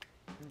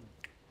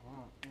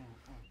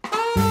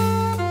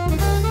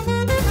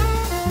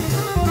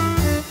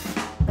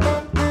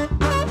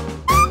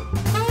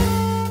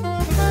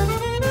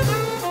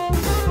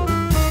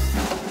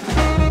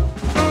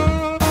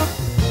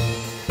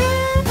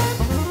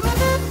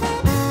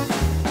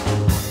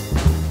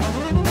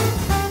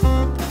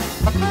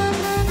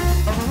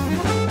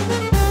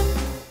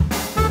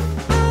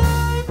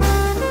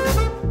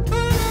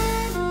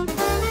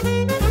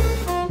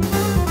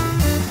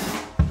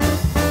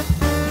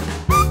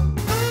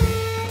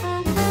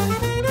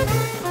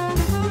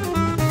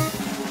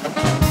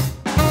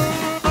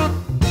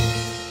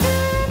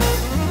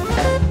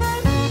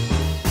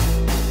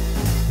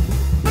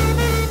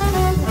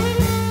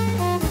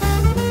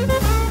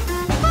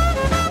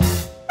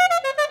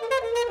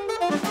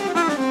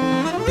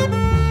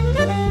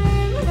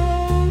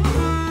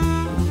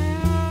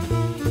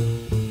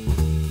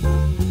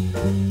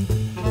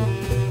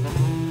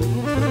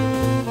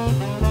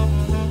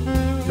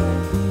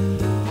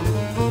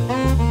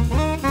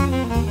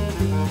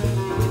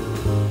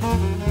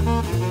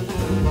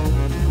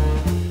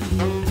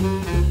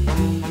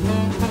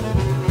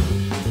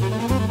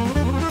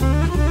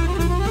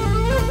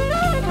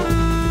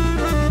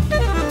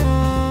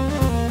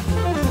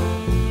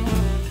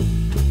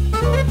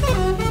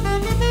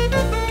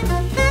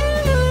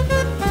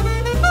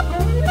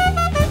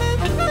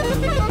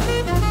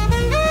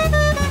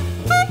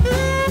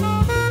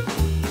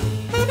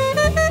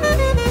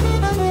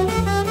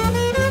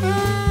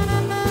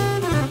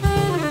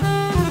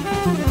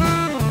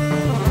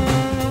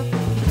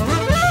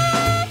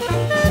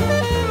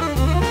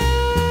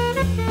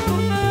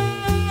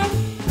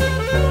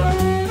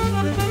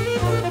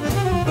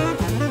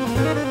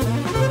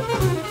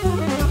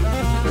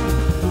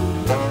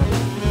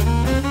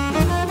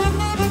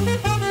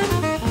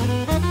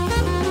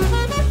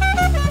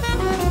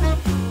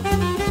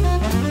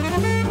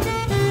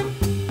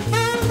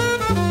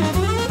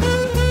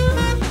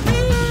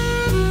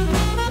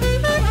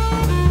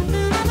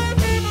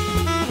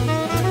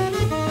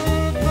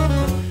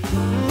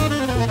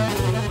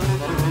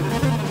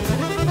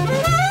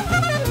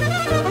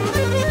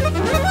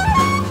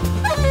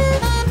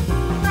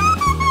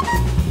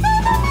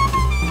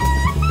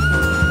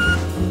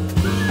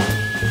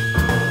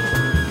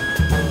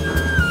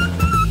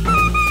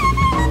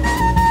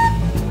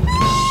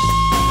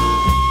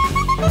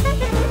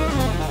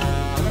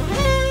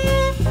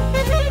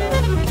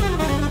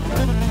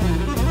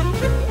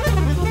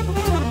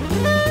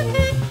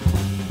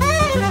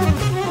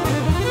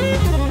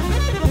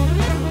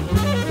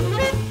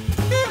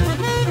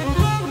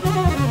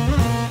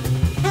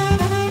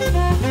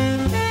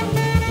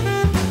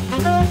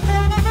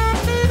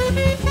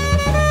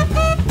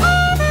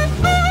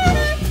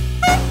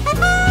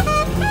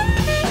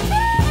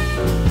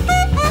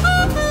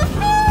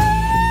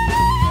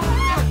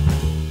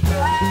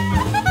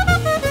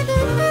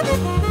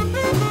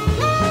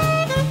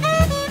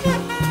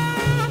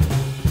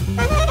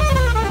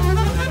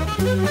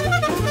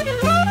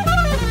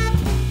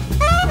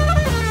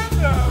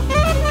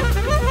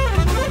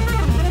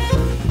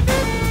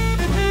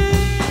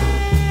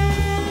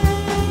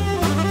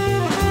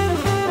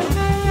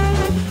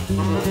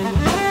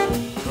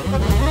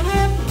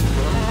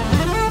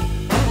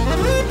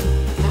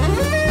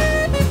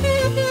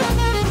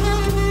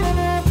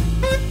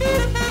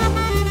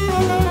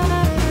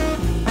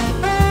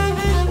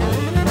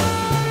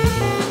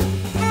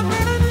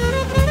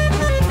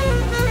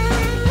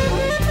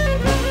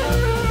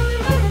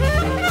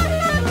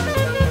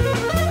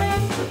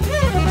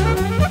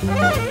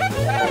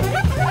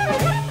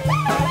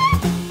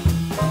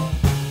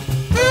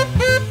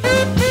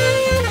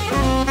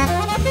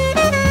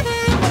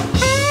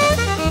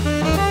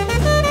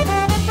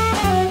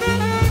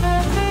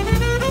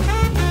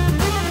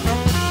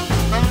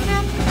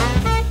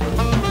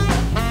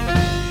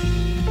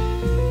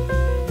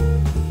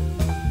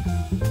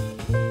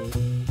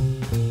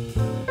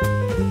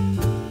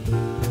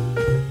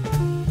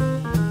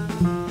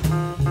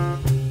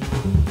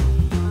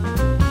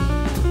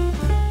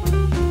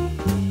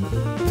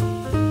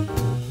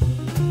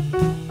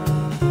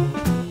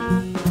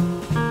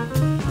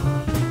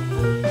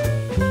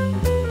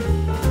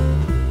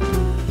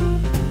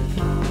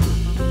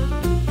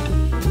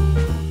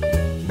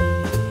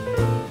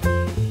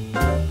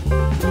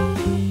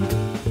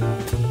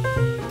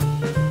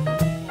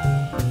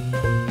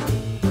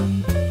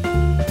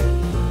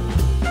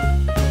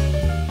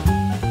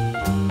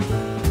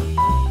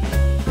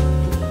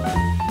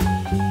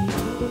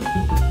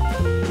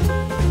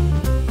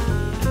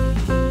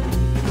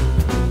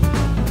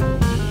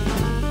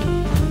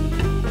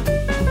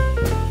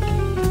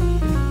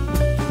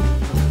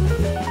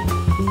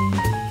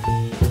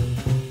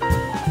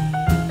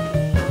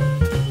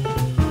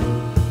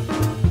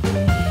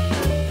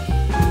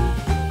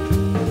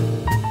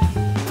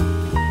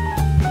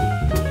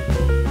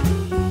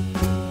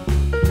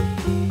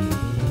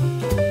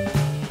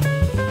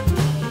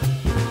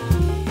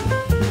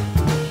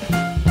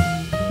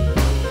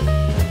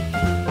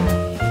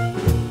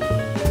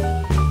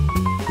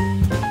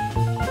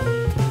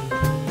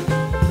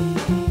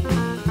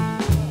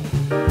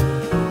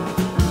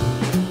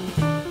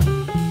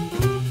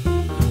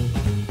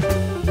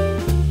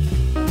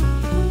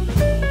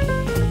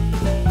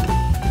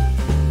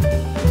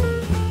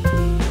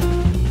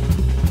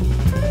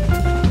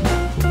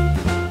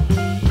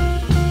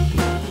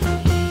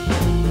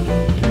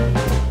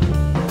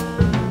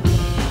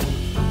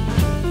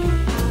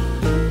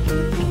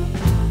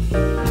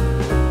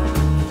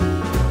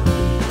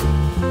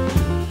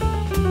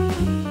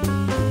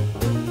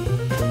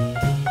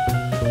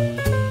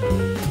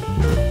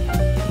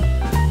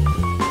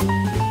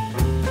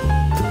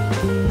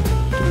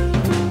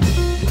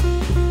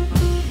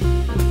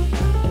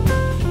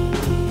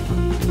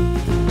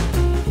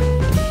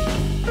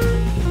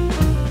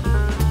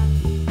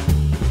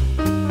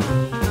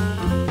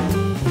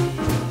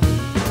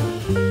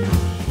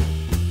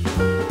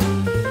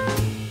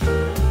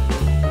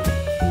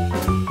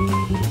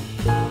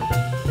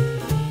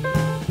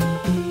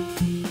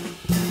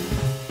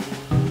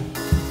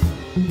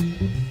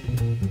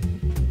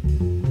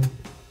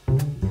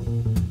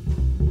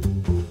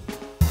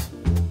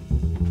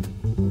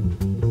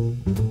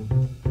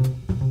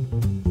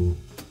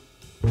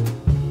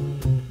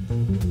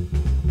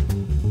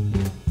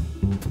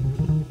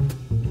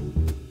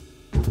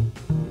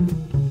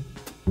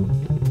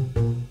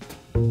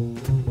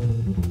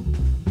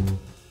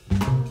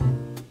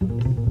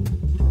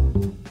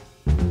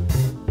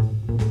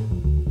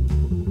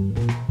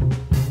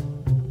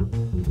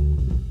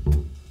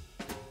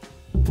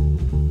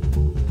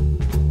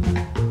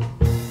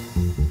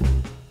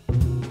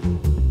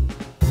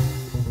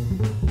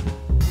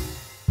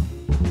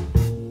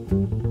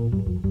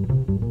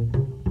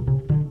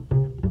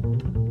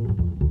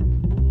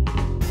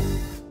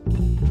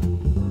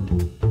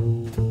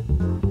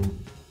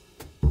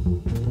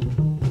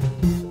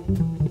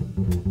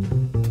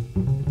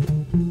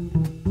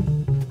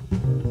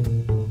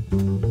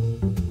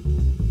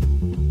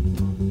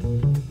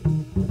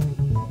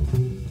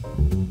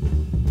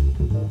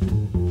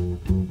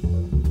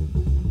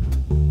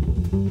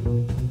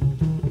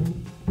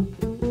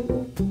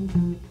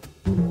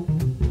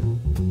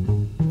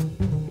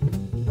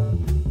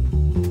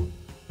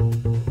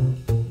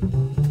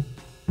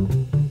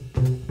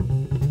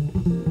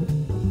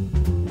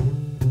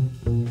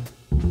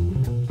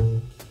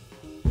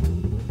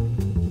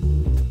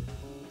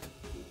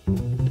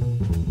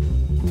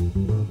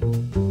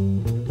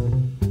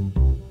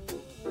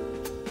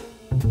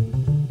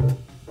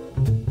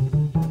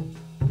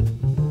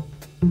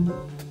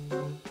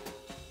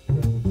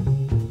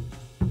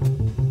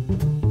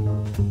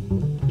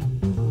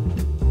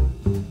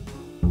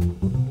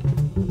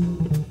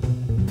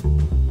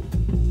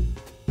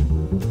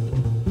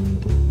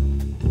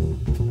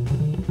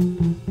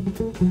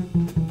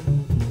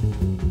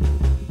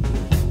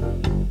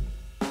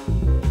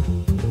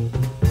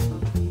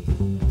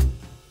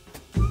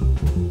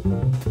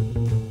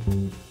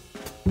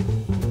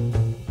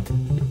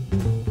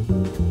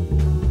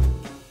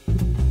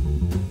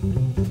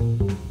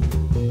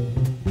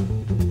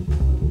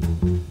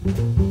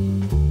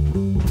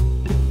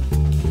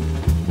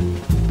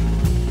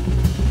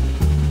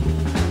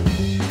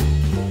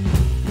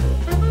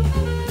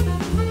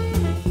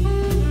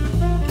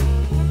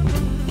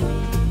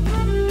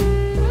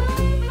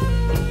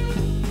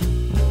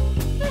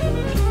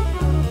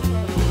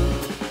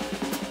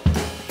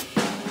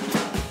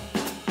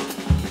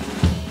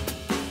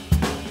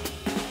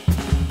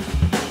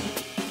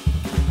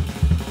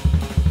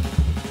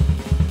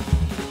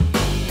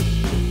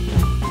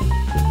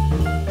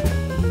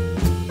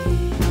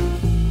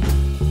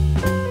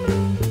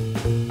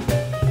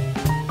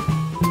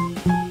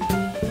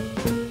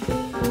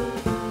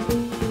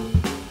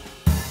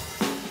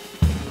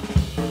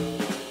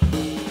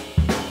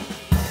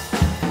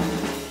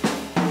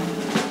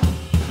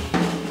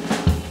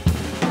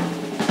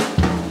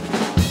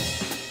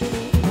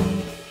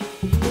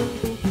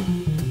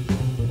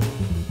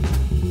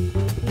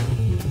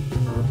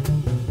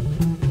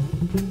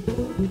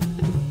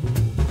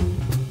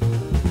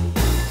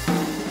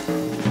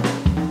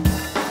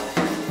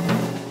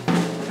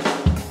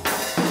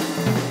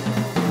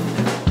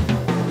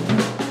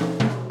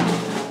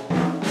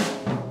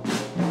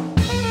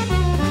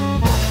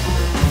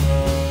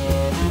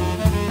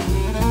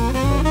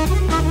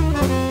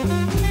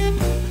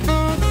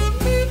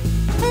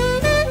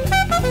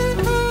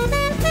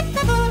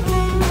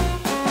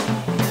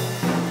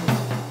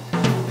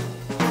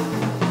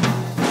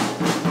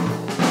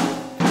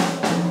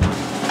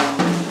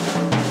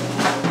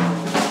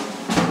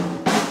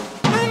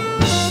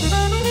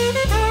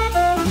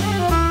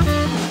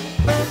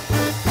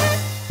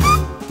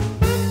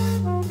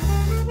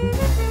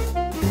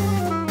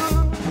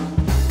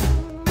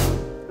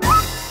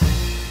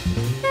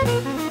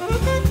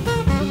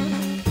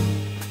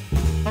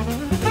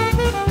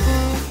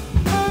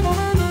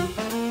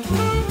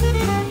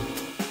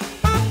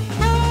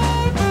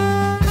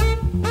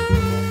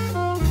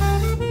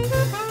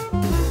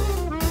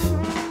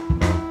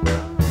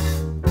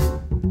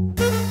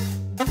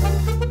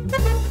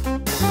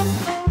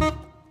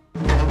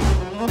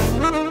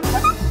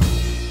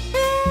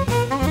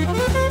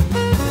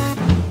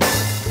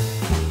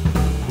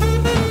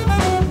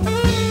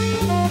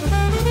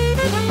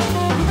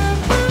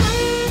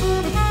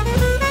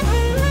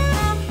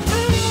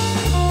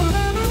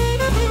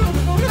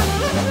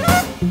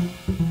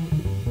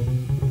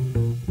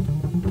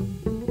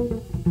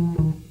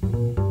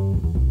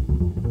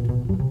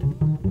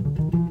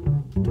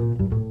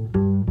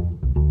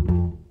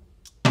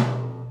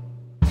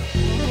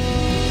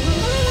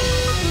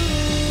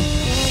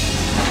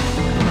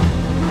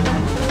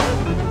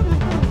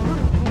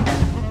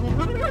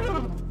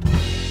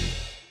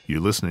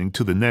 You're listening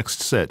to The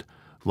Next Set,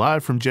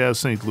 live from Jazz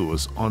St.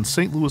 Louis on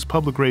St. Louis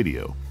Public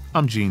Radio.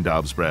 I'm Gene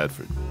Dobbs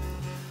Bradford.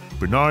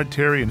 Bernard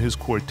Terry and his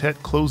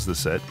quartet close the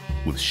set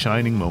with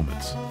Shining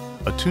Moments,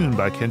 a tune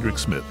by Kendrick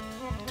Smith,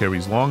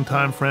 Terry's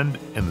longtime friend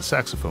and the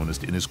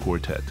saxophonist in his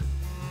quartet.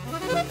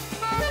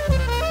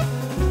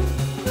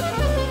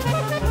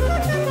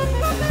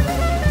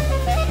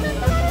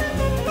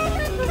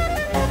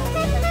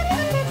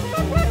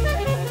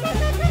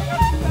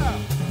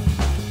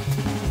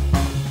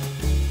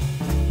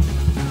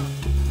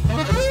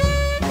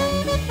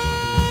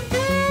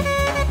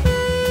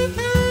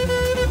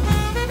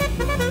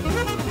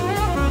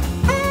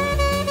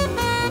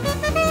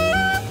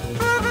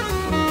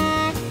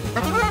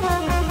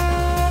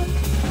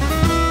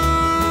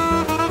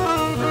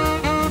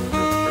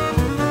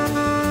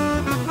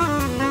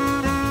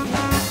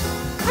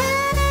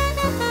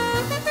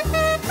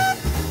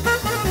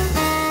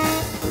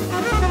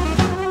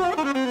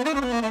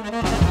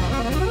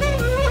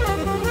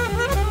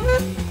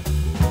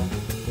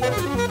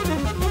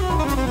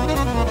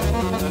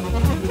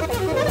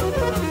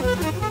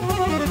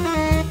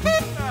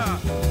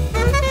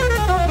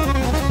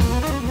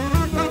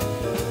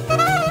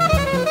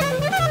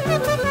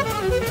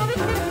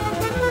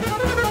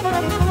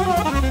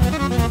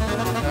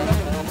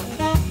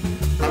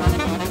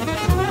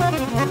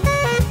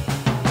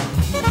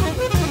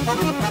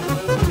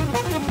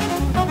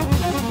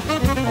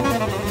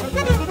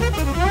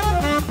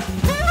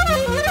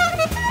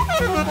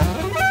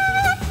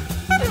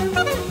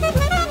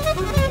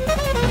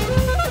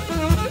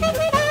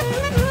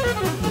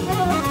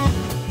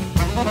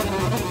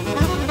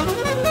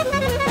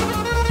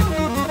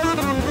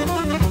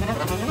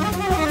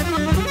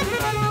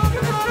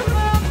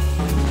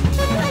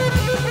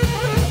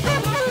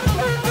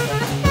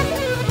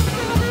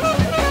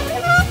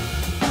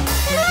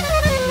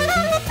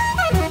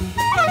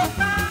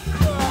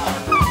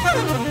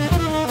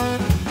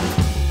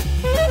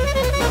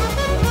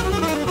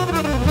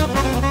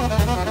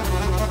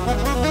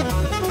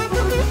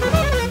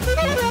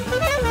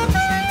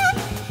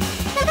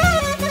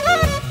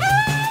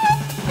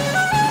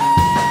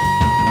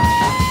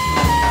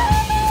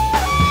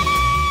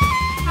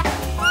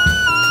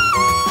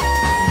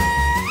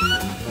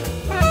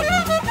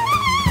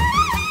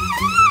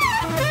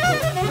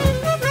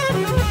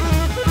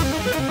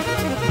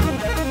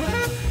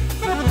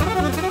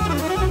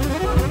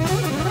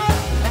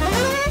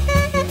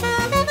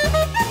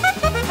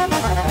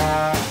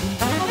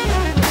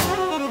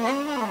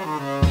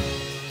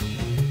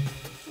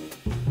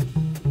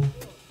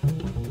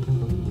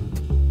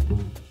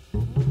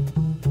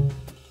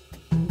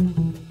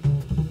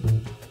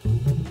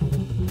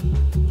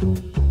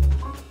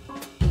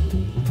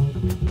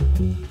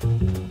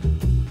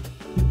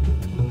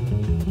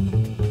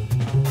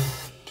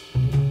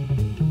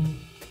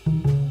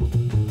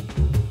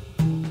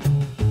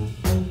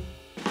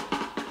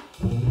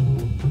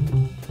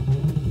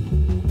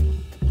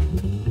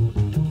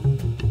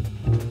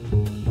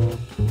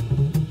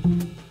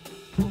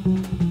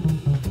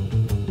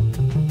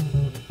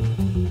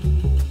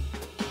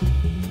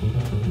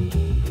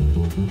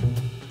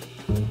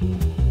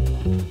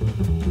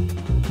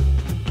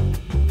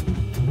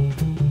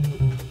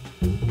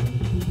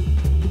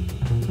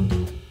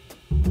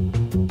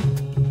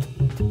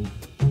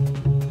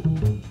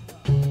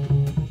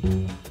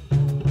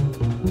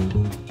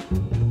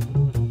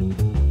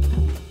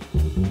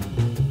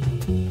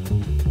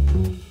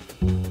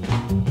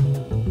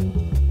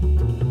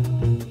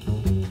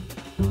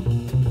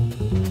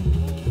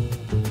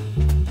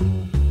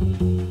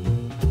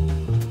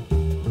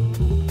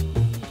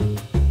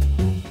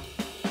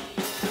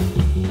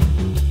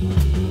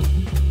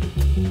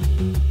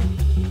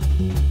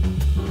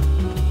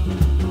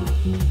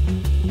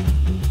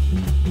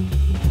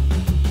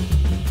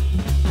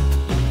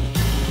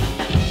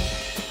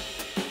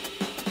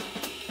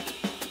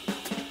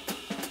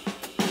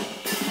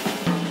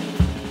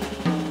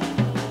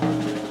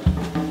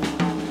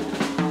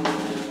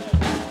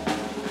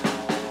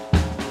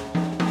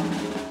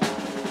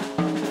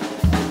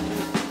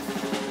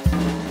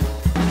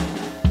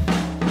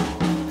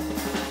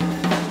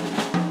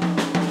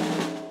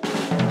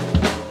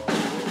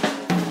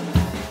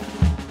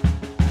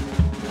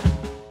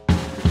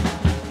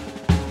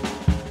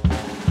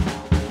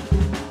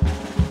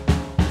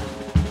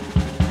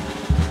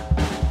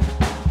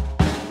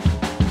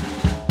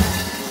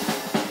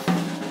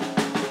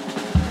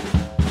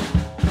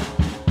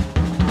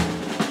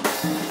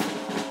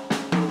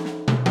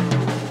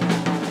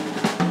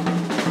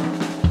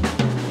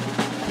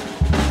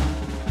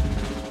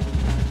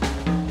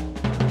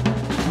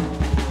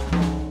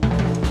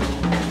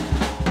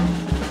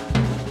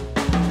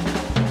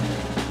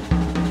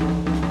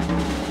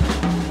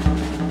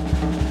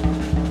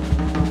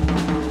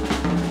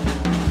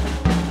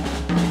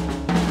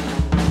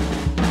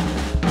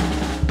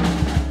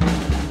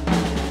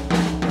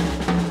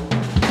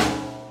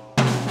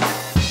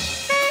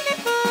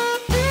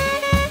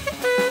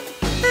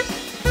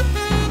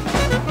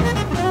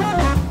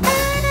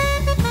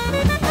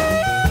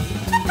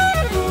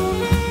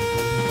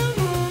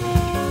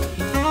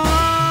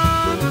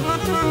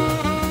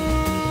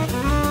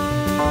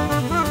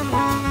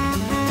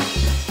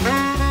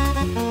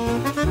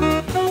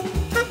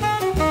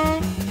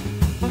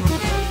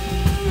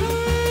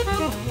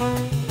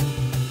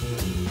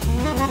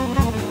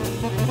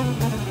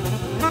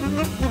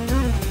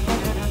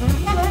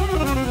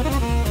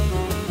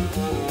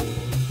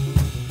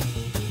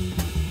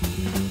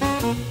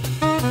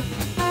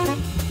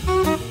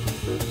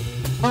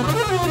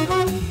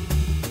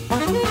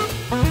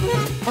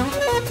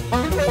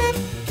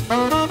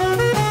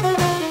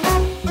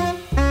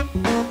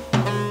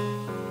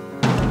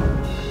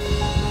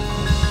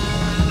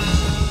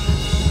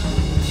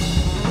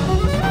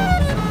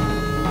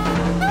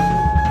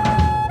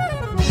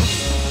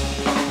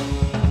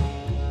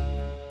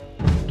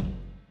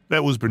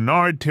 That was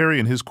Bernard Terry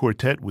and his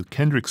quartet with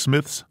Kendrick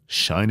Smith's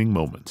Shining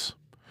Moments.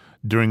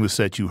 During the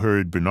set, you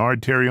heard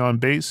Bernard Terry on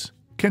bass,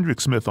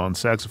 Kendrick Smith on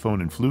saxophone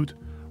and flute,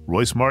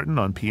 Royce Martin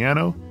on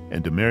piano,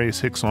 and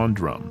Demarius Hicks on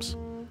drums.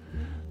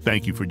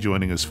 Thank you for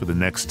joining us for the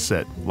next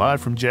set,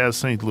 live from Jazz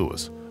St.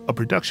 Louis, a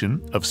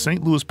production of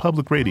St. Louis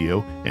Public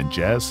Radio and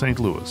Jazz St.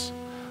 Louis.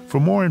 For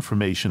more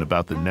information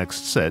about the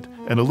next set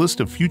and a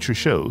list of future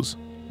shows,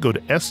 go to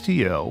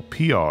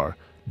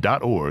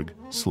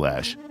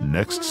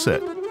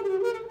stlpr.org/nextset.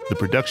 The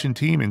production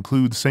team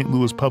includes St.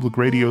 Louis Public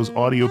Radio's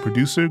audio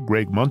producer,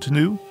 Greg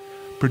Montanou,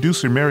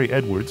 producer Mary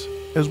Edwards,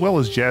 as well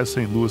as Jazz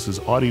St. Louis's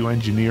audio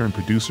engineer and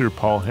producer,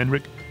 Paul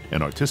Henrik,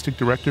 and artistic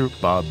director,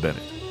 Bob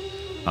Bennett.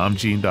 I'm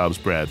Gene Dobbs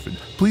Bradford.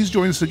 Please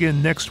join us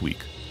again next week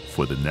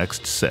for the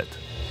next set.